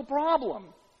philosophical problem.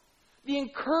 The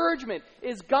encouragement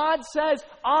is God says,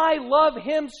 I love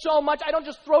him so much, I don't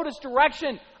just throw this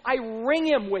direction, I ring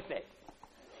him with it.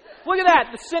 Look at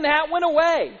that, the sin hat went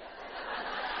away.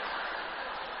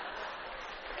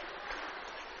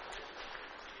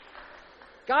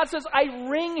 God says, I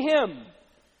ring him,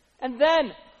 and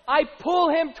then I pull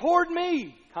him toward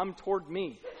me. Come toward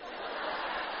me.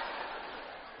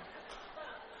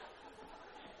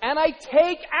 And I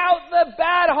take out the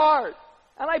bad heart.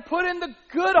 And I put in the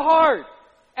good heart.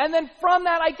 And then from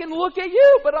that I can look at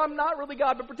you. But I'm not really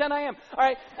God, but pretend I am. All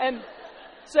right. And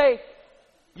say,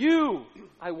 you.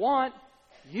 I want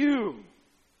you.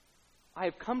 I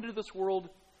have come to this world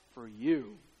for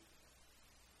you.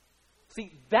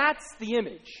 See, that's the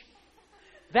image.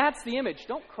 That's the image.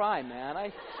 Don't cry,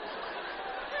 man.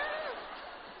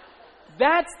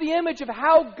 That's the image of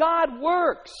how God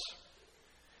works.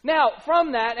 Now,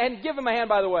 from that, and give him a hand,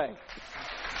 by the way.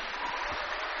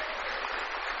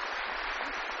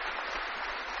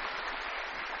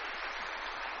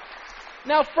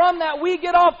 Now, from that, we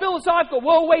get all philosophical.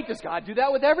 Well, wait, does God do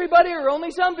that with everybody or only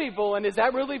some people? And is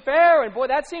that really fair? And boy,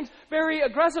 that seems very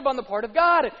aggressive on the part of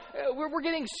God. We're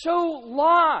getting so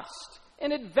lost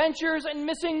in adventures and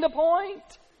missing the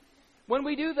point when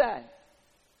we do that.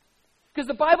 Because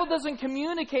the Bible doesn't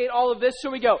communicate all of this, so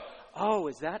we go, oh,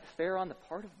 is that fair on the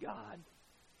part of God?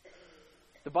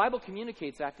 The Bible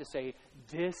communicates that to say,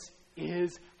 this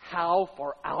is how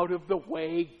far out of the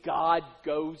way God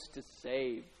goes to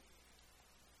save.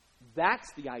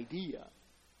 That's the idea.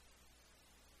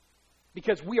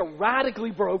 Because we are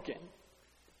radically broken.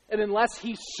 And unless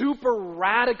he super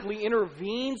radically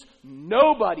intervenes,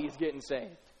 nobody is getting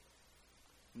saved.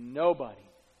 Nobody.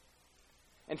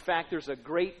 In fact, there's a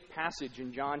great passage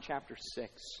in John chapter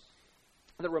 6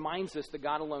 that reminds us that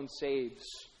God alone saves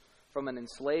from an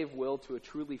enslaved will to a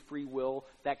truly free will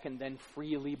that can then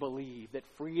freely believe, that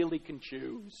freely can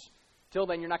choose. Till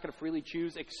then, you're not going to freely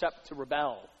choose except to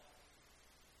rebel.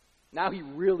 Now he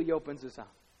really opens us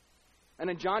up. And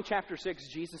in John chapter 6,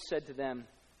 Jesus said to them,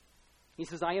 he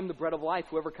says, I am the bread of life.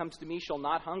 Whoever comes to me shall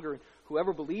not hunger.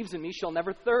 Whoever believes in me shall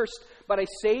never thirst. But I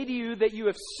say to you that you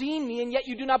have seen me, and yet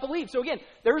you do not believe. So again,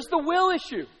 there's the will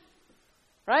issue.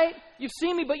 Right? You've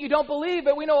seen me, but you don't believe.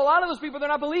 But we know a lot of those people, they're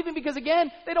not believing because, again,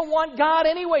 they don't want God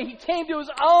anyway. He came to his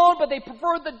own, but they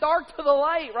preferred the dark to the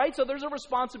light. Right? So there's a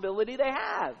responsibility they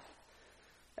have.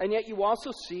 And yet you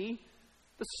also see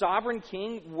the sovereign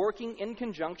king working in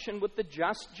conjunction with the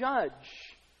just judge.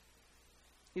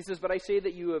 He says, but I say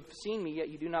that you have seen me, yet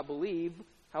you do not believe.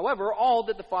 However, all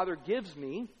that the Father gives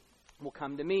me will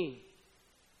come to me.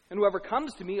 And whoever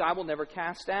comes to me, I will never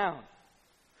cast out.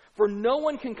 For no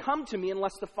one can come to me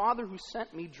unless the Father who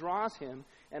sent me draws him,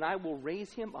 and I will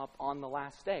raise him up on the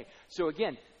last day. So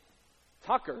again,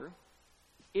 Tucker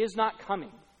is not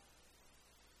coming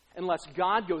unless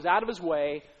God goes out of his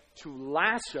way to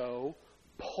lasso,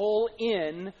 pull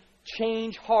in,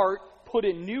 change heart, put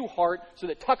in new heart so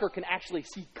that Tucker can actually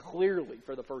see clearly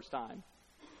for the first time.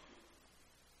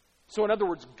 So in other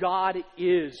words, God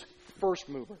is first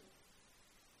mover.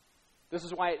 This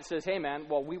is why it says, hey man,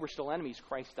 while we were still enemies,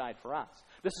 Christ died for us.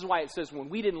 This is why it says when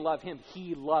we didn't love him,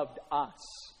 he loved us.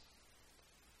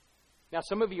 Now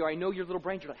some of you, I know your little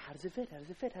brains are like, how does it fit? How does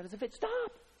it fit? How does it fit?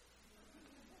 Stop!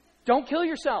 Don't kill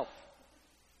yourself.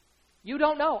 You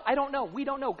don't know. I don't know. We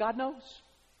don't know. God knows.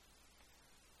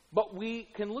 But we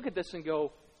can look at this and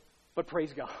go, but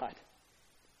praise God.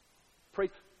 Praise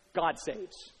God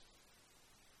saves.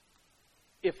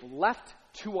 If left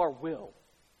to our will,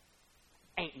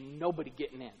 ain't nobody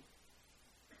getting in.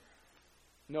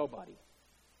 Nobody.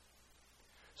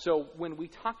 So when we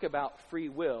talk about free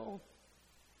will,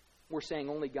 we're saying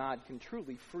only God can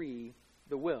truly free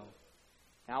the will.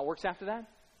 Now, how it works after that?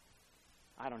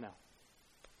 I don't know.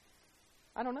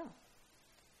 I don't know.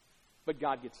 But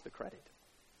God gets the credit.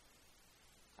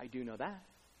 I do know that.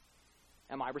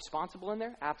 Am I responsible in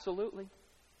there? Absolutely.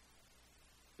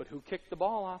 But who kicked the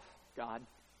ball off? God.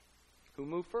 Who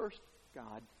moved first?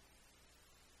 God.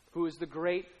 Who is the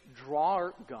great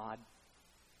drawer? God.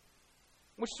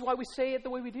 Which is why we say it the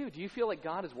way we do. Do you feel like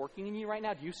God is working in you right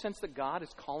now? Do you sense that God is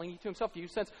calling you to himself? Do you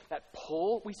sense that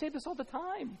pull? We say this all the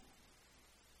time.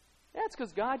 That's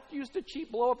because God used a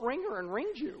cheap blow-up ringer and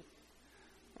ringed you.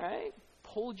 Right?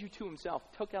 Pulled you to himself,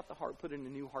 took out the heart, put in a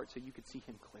new heart so you could see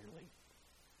him clearly.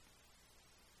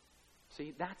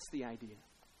 See, that's the idea.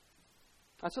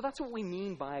 And so that's what we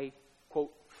mean by,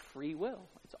 quote, free will.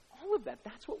 It's all of that.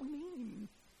 That's what we mean.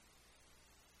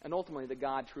 And ultimately, that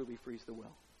God truly frees the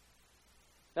will.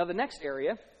 Now, the next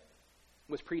area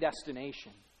was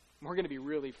predestination. We're going to be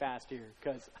really fast here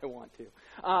because I want to.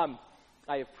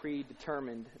 I have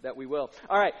predetermined that we will.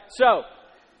 All right, so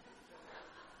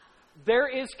there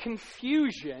is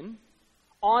confusion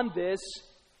on this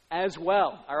as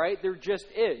well. All right, there just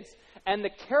is. And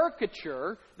the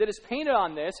caricature that is painted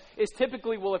on this is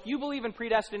typically, well, if you believe in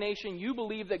predestination, you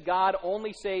believe that God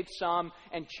only saves some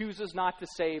and chooses not to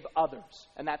save others.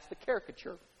 And that's the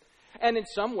caricature. And in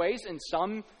some ways, in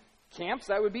some camps,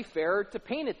 that would be fair to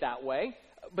paint it that way.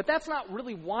 But that's not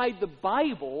really why the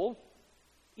Bible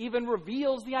even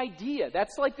reveals the idea.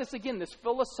 That's like this, again, this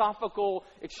philosophical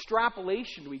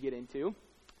extrapolation we get into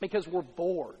because we're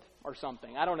bored or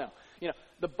something. I don't know.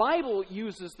 The Bible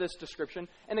uses this description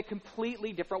in a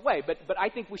completely different way, but I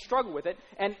think we struggle with it.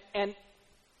 And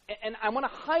I want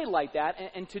to highlight that,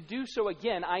 and to do so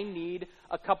again, I need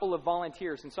a couple of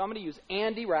volunteers. And so I'm going to use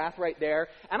Andy Rath right there.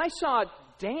 And I saw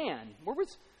Dan.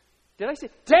 Did I say?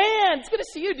 Dan, it's good to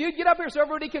see you, dude. Get up here so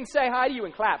everybody can say hi to you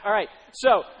and clap. All right.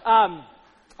 So,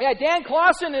 Dan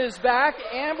Clausen is back.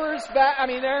 Amber's back.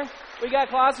 There. We got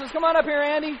Clausen. Come on up here,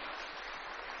 Andy.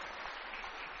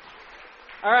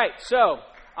 All right. So,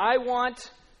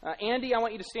 Andy, I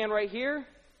want you to stand right here.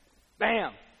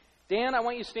 Bam. Dan, I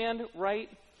want you to stand right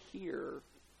here.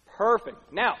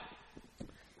 Perfect. Now,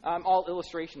 all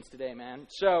illustrations today, man.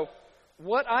 So,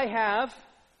 what I have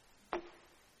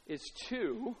is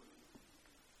two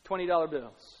 $20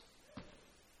 bills.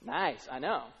 Nice, I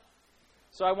know.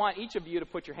 So I want each of you to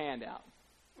put your hand out.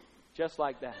 Just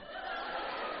like that.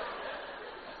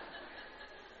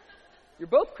 You're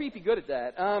both creepy good at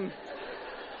that.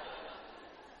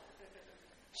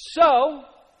 So,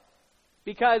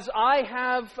 because I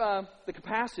have the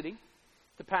capacity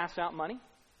to pass out money,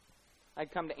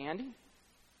 I'd come to Andy.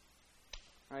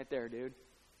 Right there, dude.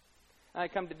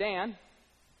 I'd come to Dan.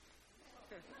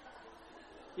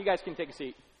 You guys can take a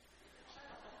seat.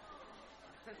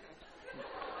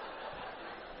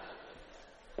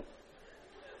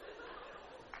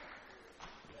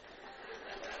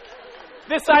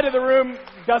 This side of the room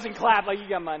doesn't clap like you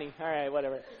got money. All right,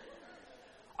 whatever.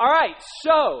 All right,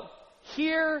 so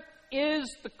here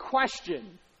is the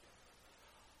question.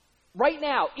 Right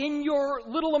now, in your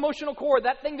little emotional core,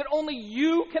 that thing that only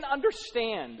you can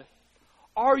understand,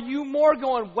 are you more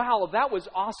going, wow, that was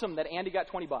awesome that Andy got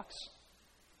 $20?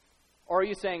 Or are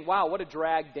you saying, wow, what a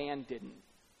drag Dan didn't?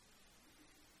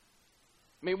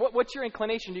 What's your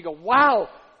inclination? Do you go, wow,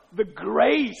 the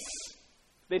grace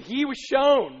that he was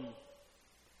shown?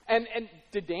 And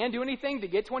did Dan do anything to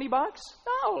get $20?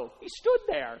 No, he stood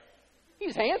there.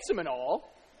 He's handsome and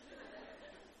all.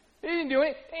 He didn't do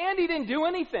it. Andy didn't do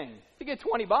anything to get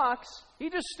 $20. He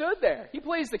just stood there. He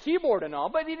plays the keyboard and all,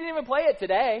 but he didn't even play it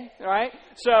today. All right?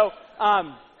 So,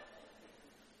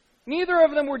 neither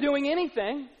of them were doing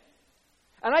anything.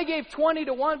 And I gave 20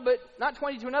 to one, but not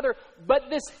 20 to another. But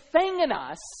this thing in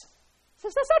us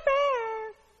says, that's not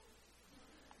fair.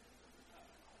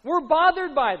 We're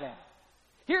bothered by that.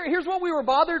 Here's what we were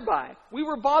bothered by. We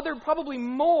were bothered probably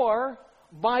more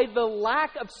by the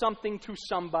lack of something to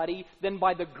somebody than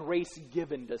by the grace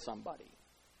given to somebody.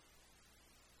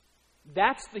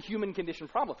 That's the human condition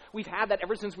problem. We've had that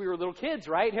ever since we were little kids,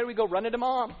 right? Here we go running to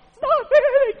mom. It's not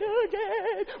very good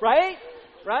again. Right?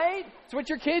 Right? It's what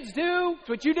your kids do. It's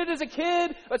what you did as a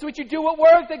kid. That's what you do at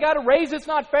work. They got a raise. It's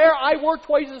not fair. I work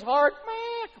twice as hard.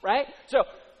 Right? So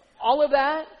all of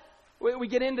that, we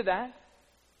get into that.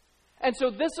 And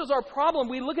so this is our problem.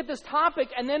 We look at this topic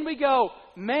and then we go,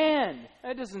 man,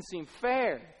 that doesn't seem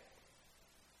fair.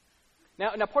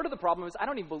 Now, part of the problem is I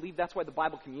don't even believe that's why the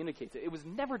Bible communicates it. It was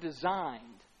never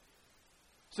designed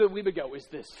so that we would go, is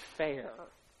this fair?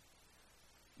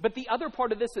 But the other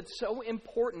part of this that's so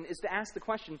important is to ask the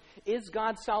question, is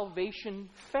God's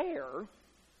salvation fair?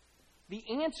 The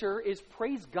answer is,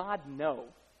 praise God, no.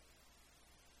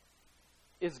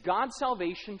 Is God's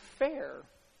salvation fair?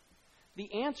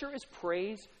 The answer is,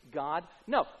 praise God,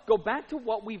 no. Go back to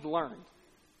what we've learned.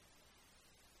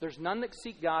 There's none that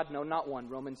seek God, no, not one.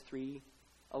 Romans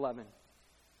 3:11.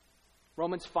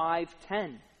 Romans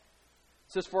 5:10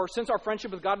 says, for since our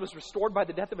friendship with God was restored by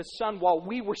the death of his Son while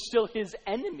we were still his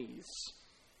enemies.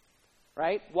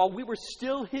 right? While we were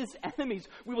still his enemies,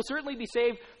 we will certainly be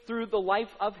saved through the life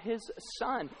of his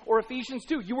Son. Or Ephesians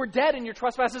 2, you were dead in your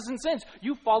trespasses and sins.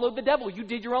 You followed the devil. You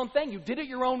did your own thing. You did it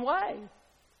your own way.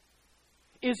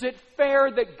 Is it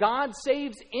fair that God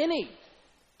saves any?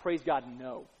 Praise God,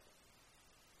 no.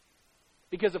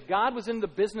 Because if God was in the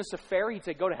business of fair, he'd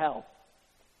say, go to hell.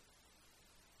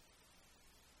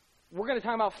 We're going to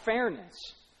talk about fairness.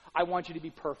 I want you to be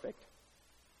perfect.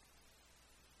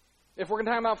 If we're going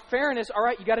to talk about fairness, all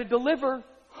right, you got to deliver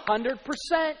 100%.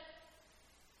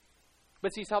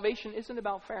 But see, salvation isn't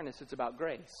about fairness, it's about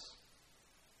grace.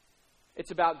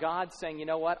 It's about God saying, you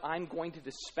know what, I'm going to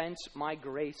dispense my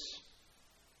grace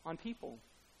on people.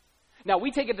 Now,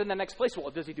 we take it to the next place.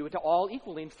 Well, does he do it to all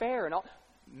equally and fair and all?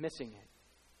 Missing it.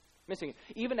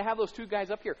 Even to have those two guys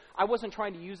up here, I wasn't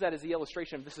trying to use that as the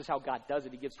illustration of this is how God does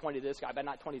it. He gives 20 to this guy, but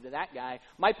not 20 to that guy.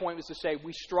 My point was to say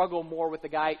we struggle more with the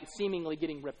guy seemingly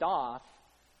getting ripped off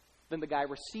than the guy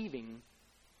receiving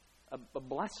a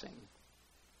blessing.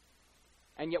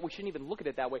 And yet we shouldn't even look at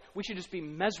it that way. We should just be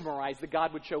mesmerized that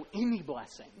God would show any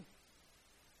blessing.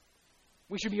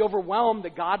 We should be overwhelmed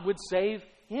that God would save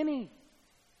any.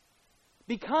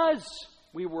 Because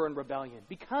we were in rebellion,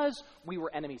 because we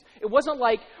were enemies. It wasn't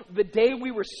like the day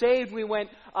we were saved, we went,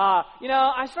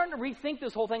 I'm starting to rethink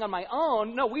this whole thing on my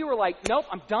own. No, we were like, nope,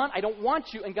 I'm done. I don't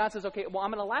want you. And God says, okay, well,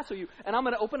 I'm going to lasso you, and I'm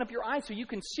going to open up your eyes so you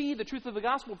can see the truth of the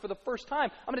gospel for the first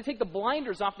time. I'm going to take the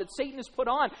blinders off that Satan has put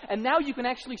on, and now you can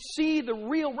actually see the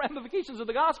real ramifications of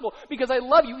the gospel because I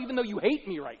love you even though you hate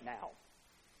me right now.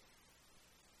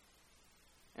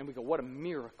 And we go, what a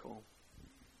miracle.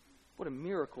 What a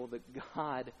miracle that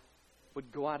God would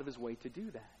go out of his way to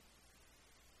do that.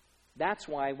 That's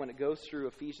why when it goes through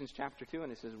Ephesians chapter 2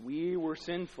 and it says, we were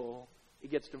sinful,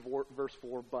 it gets to verse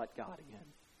 4, but God again.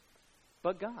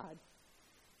 But God.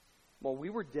 While we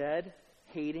were dead,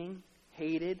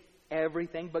 hated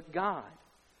everything but God,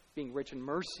 being rich in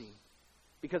mercy,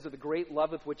 because of the great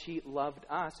love with which he loved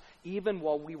us, even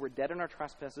while we were dead in our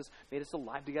trespasses, made us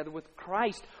alive together with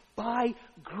Christ. By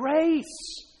grace,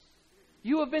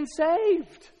 you have been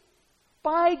saved.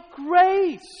 By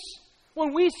grace.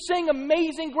 When we sing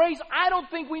Amazing Grace, I don't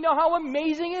think we know how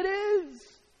amazing it is.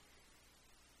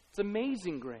 It's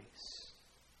amazing grace.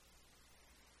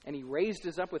 And he raised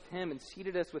us up with him and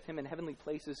seated us with him in heavenly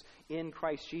places in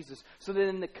Christ Jesus, so that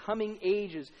in the coming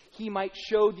ages he might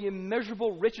show the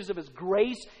immeasurable riches of his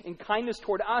grace and kindness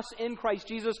toward us in Christ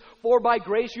Jesus. For by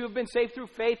grace you have been saved through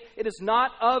faith. It is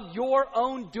not of your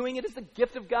own doing. It is the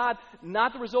gift of God,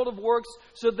 not the result of works,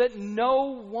 so that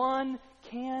no one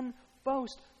can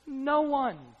boast. No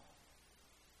one.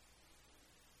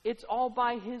 It's all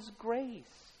by his grace.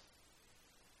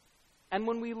 And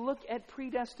when we look at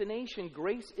predestination,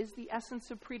 grace is the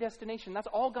essence of predestination. That's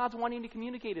all God's wanting to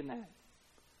communicate in that.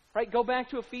 Right? Go back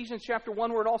to Ephesians chapter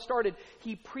 1 where it all started.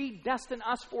 He predestined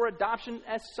us for adoption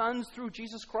as sons through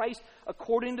Jesus Christ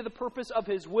according to the purpose of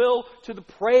his will, to the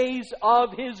praise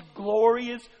of his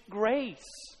glorious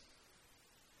grace.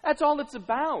 That's all it's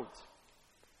about.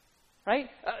 Right?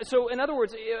 So in other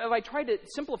words, if I try to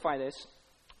simplify this,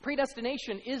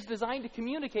 predestination is designed to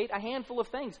communicate a handful of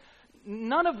things.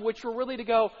 None of which are really to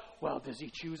go, well, does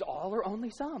he choose all or only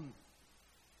some?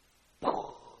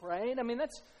 Right? I mean,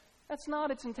 that's not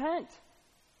its intent.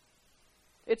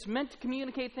 It's meant to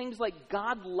communicate things like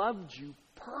God loved you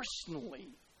personally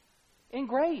in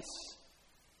grace.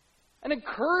 An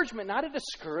encouragement, not a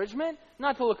discouragement.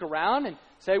 Not to look around and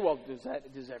say, well,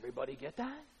 does everybody get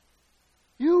that?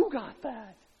 You got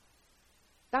that.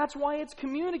 That's why it's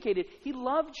communicated. He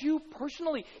loved you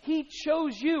personally. He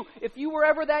chose you. If you were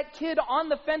ever that kid on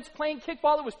the fence playing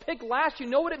kickball that was picked last, you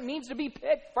know what it means to be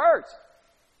picked first.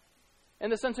 In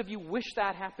the sense of you wish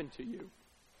that happened to you.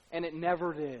 And it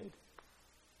never did.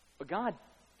 But God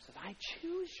says, I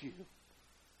choose you.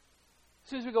 As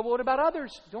soon as we go, well, what about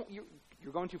others?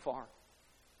 You're going too far.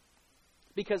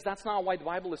 Because that's not why the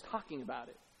Bible is talking about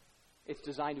it. It's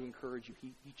designed to encourage you.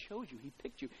 He chose you. He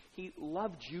picked you. He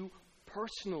loved you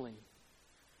personally.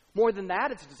 More than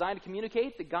that, it's designed to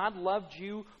communicate that God loved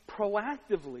you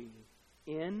proactively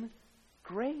in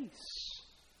grace.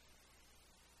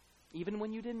 Even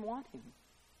when you didn't want him,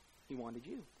 he wanted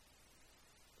you.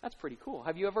 That's pretty cool.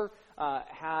 Have you ever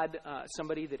had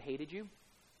somebody that hated you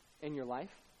in your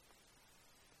life?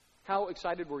 How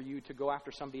excited were you to go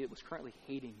after somebody that was currently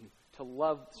hating you, to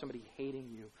love somebody hating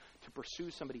you, to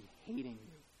pursue somebody hating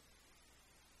you?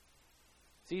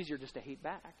 It's easier just to hate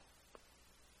back.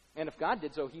 And if God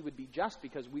did so, he would be just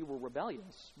because we were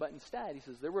rebellious. But instead, he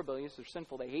says, they're rebellious, they're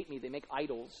sinful, they hate me, they make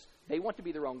idols. They want to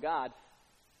be their own God.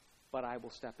 But I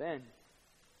will step in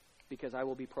because I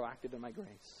will be proactive in my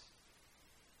grace.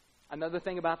 Another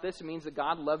thing about this, it means that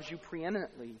God loves you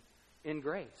preeminently in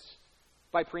grace.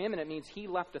 By preeminent, it means he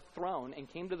left a throne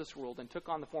and came to this world and took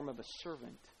on the form of a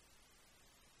servant.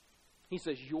 He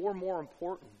says, you're more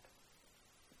important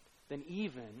than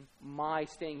even my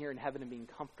staying here in heaven and being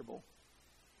comfortable.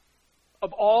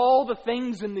 Of all the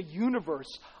things in the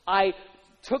universe, I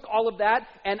took all of that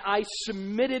and I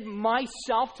submitted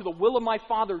myself to the will of my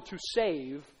Father to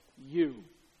save you.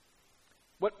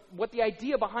 What the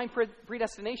idea behind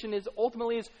predestination is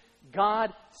ultimately is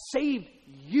God saved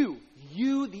you.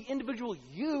 You, the individual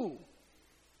you.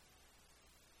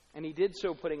 And he did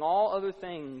so putting all other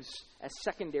things as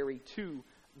secondary to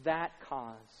that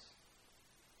cause.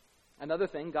 Another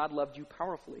thing, God loved you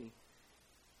powerfully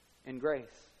in grace.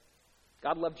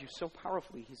 God loved you so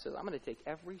powerfully, he says, I'm going to take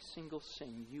every single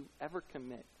sin you ever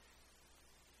commit.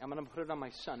 I'm going to put it on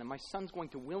my son. And my son's going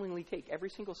to willingly take every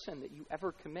single sin that you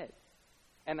ever commit.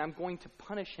 And I'm going to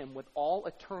punish him with all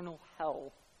eternal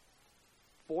hell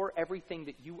for everything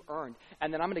that you earned.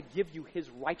 And then I'm going to give you his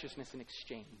righteousness in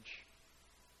exchange.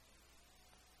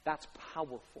 That's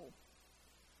powerful.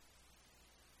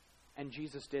 And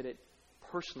Jesus did it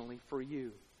personally for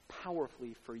you,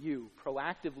 powerfully for you,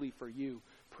 proactively for you,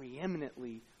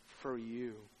 preeminently for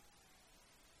you.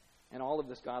 And all of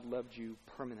this, God loved you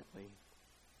permanently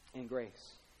in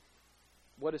grace.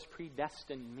 What does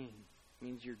predestined mean? It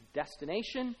means your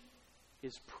destination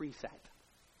is preset.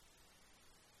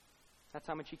 That's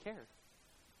how much he cared.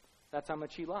 That's how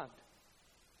much he loved.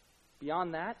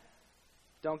 Beyond that,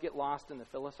 don't get lost in the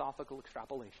philosophical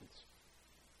extrapolations.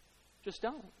 Just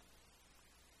don't.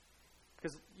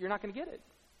 Because you're not going to get it.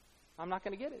 I'm not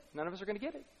going to get it. None of us are going to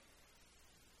get it.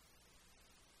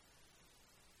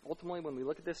 Ultimately, when we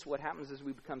look at this, what happens is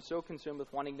we become so consumed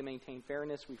with wanting to maintain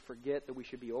fairness, we forget that we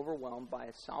should be overwhelmed by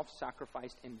a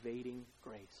self-sacrificed invading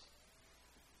grace.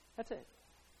 That's it.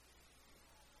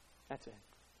 That's it.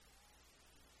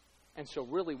 And so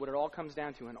really what it all comes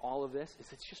down to in all of this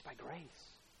is it's just by grace.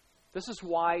 This is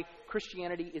why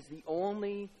Christianity is the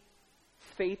only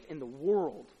faith in the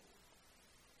world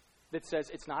that says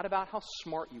it's not about how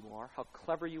smart you are, how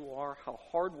clever you are, how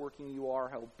hardworking you are,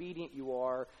 how obedient you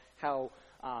are, how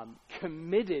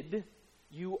committed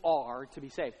you are to be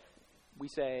saved. We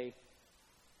say,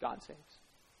 God saves.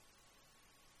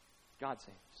 God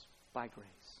saves by grace.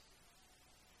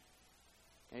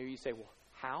 Maybe you say, well,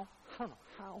 how? I don't know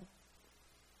how.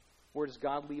 Where does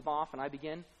God leave off and I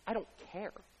begin? I don't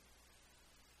care.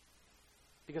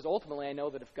 Because ultimately I know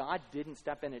that if God didn't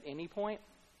step in at any point,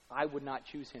 I would not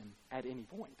choose him at any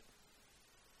point.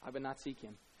 I would not seek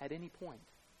him at any point.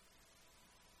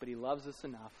 But he loves us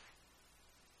enough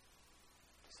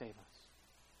to save us.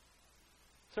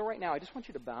 So right now, I just want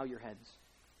you to bow your heads.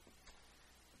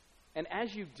 And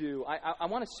as you do, I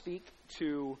want to speak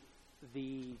to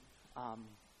the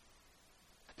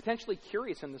potentially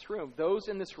curious in this room. Those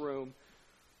in this room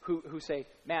who say,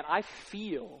 man, I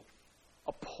feel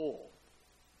a pull.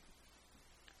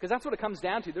 Because that's what it comes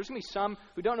down to. There's going to be some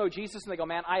who don't know Jesus and they go,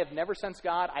 man, I have never sensed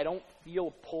God. I don't feel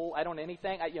a pull. I don't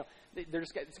anything. It's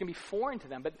going to be foreign to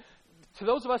them. But to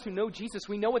those of us who know Jesus,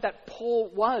 we know what that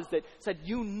pull was that said,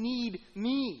 you need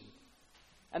me.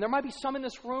 And there might be some in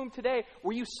this room today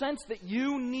where you sense that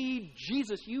you need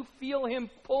Jesus. You feel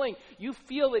him pulling. You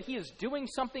feel that he is doing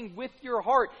something with your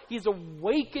heart. He's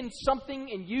awakened something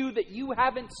in you that you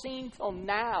haven't seen till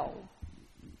now.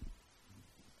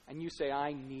 And you say,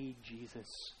 I need Jesus.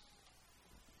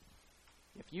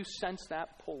 If you sense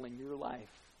that pull in your life,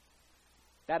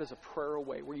 that is a prayer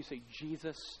away where you say,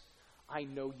 Jesus, I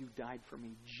know you died for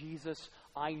me. Jesus,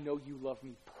 I know you love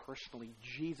me personally.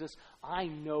 Jesus, I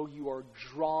know you are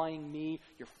drawing me.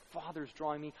 Your Father's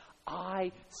drawing me.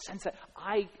 I sense that.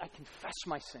 I confess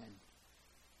my sin.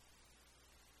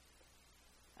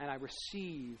 And I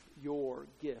receive your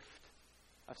gift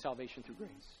of salvation through grace.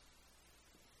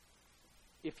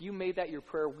 If you made that your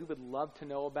prayer, we would love to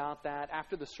know about that.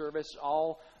 After the service,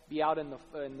 I'll be out in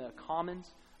the commons.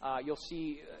 You'll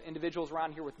see individuals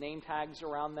around here with name tags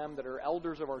around them that are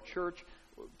elders of our church.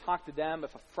 Talk to them.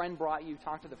 If a friend brought you,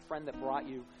 talk to the friend that brought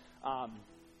you.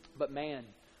 But man,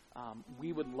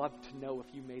 we would love to know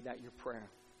if you made that your prayer.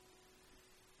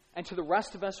 And to the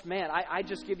rest of us, man, I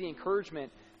just give the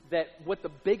encouragement that what the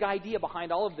big idea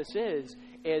behind all of this is,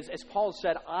 as Paul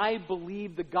said, I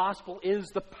believe the gospel is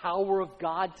the power of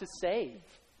God to save.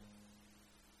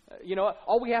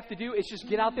 All we have to do is just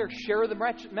get out there, share the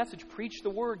message, preach the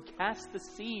word, cast the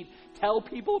seed, tell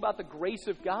people about the grace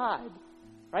of God,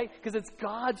 right? Because it's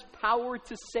God's power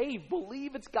to save.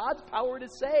 Believe it's God's power to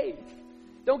save.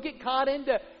 Don't get caught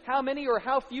into how many or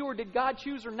how few, or did God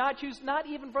choose or not choose. Not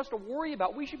even for us to worry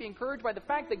about. We should be encouraged by the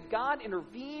fact that God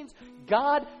intervenes,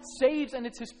 God saves, and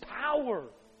it's His power.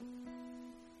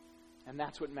 And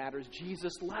that's what matters.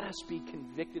 Jesus, let us be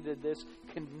convicted of this,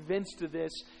 convinced of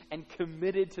this, and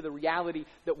committed to the reality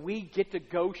that we get to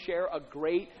go share a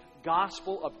great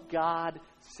gospel of God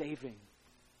saving.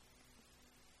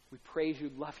 We praise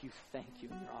you, love you, thank you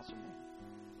in your awesome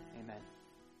name. Amen.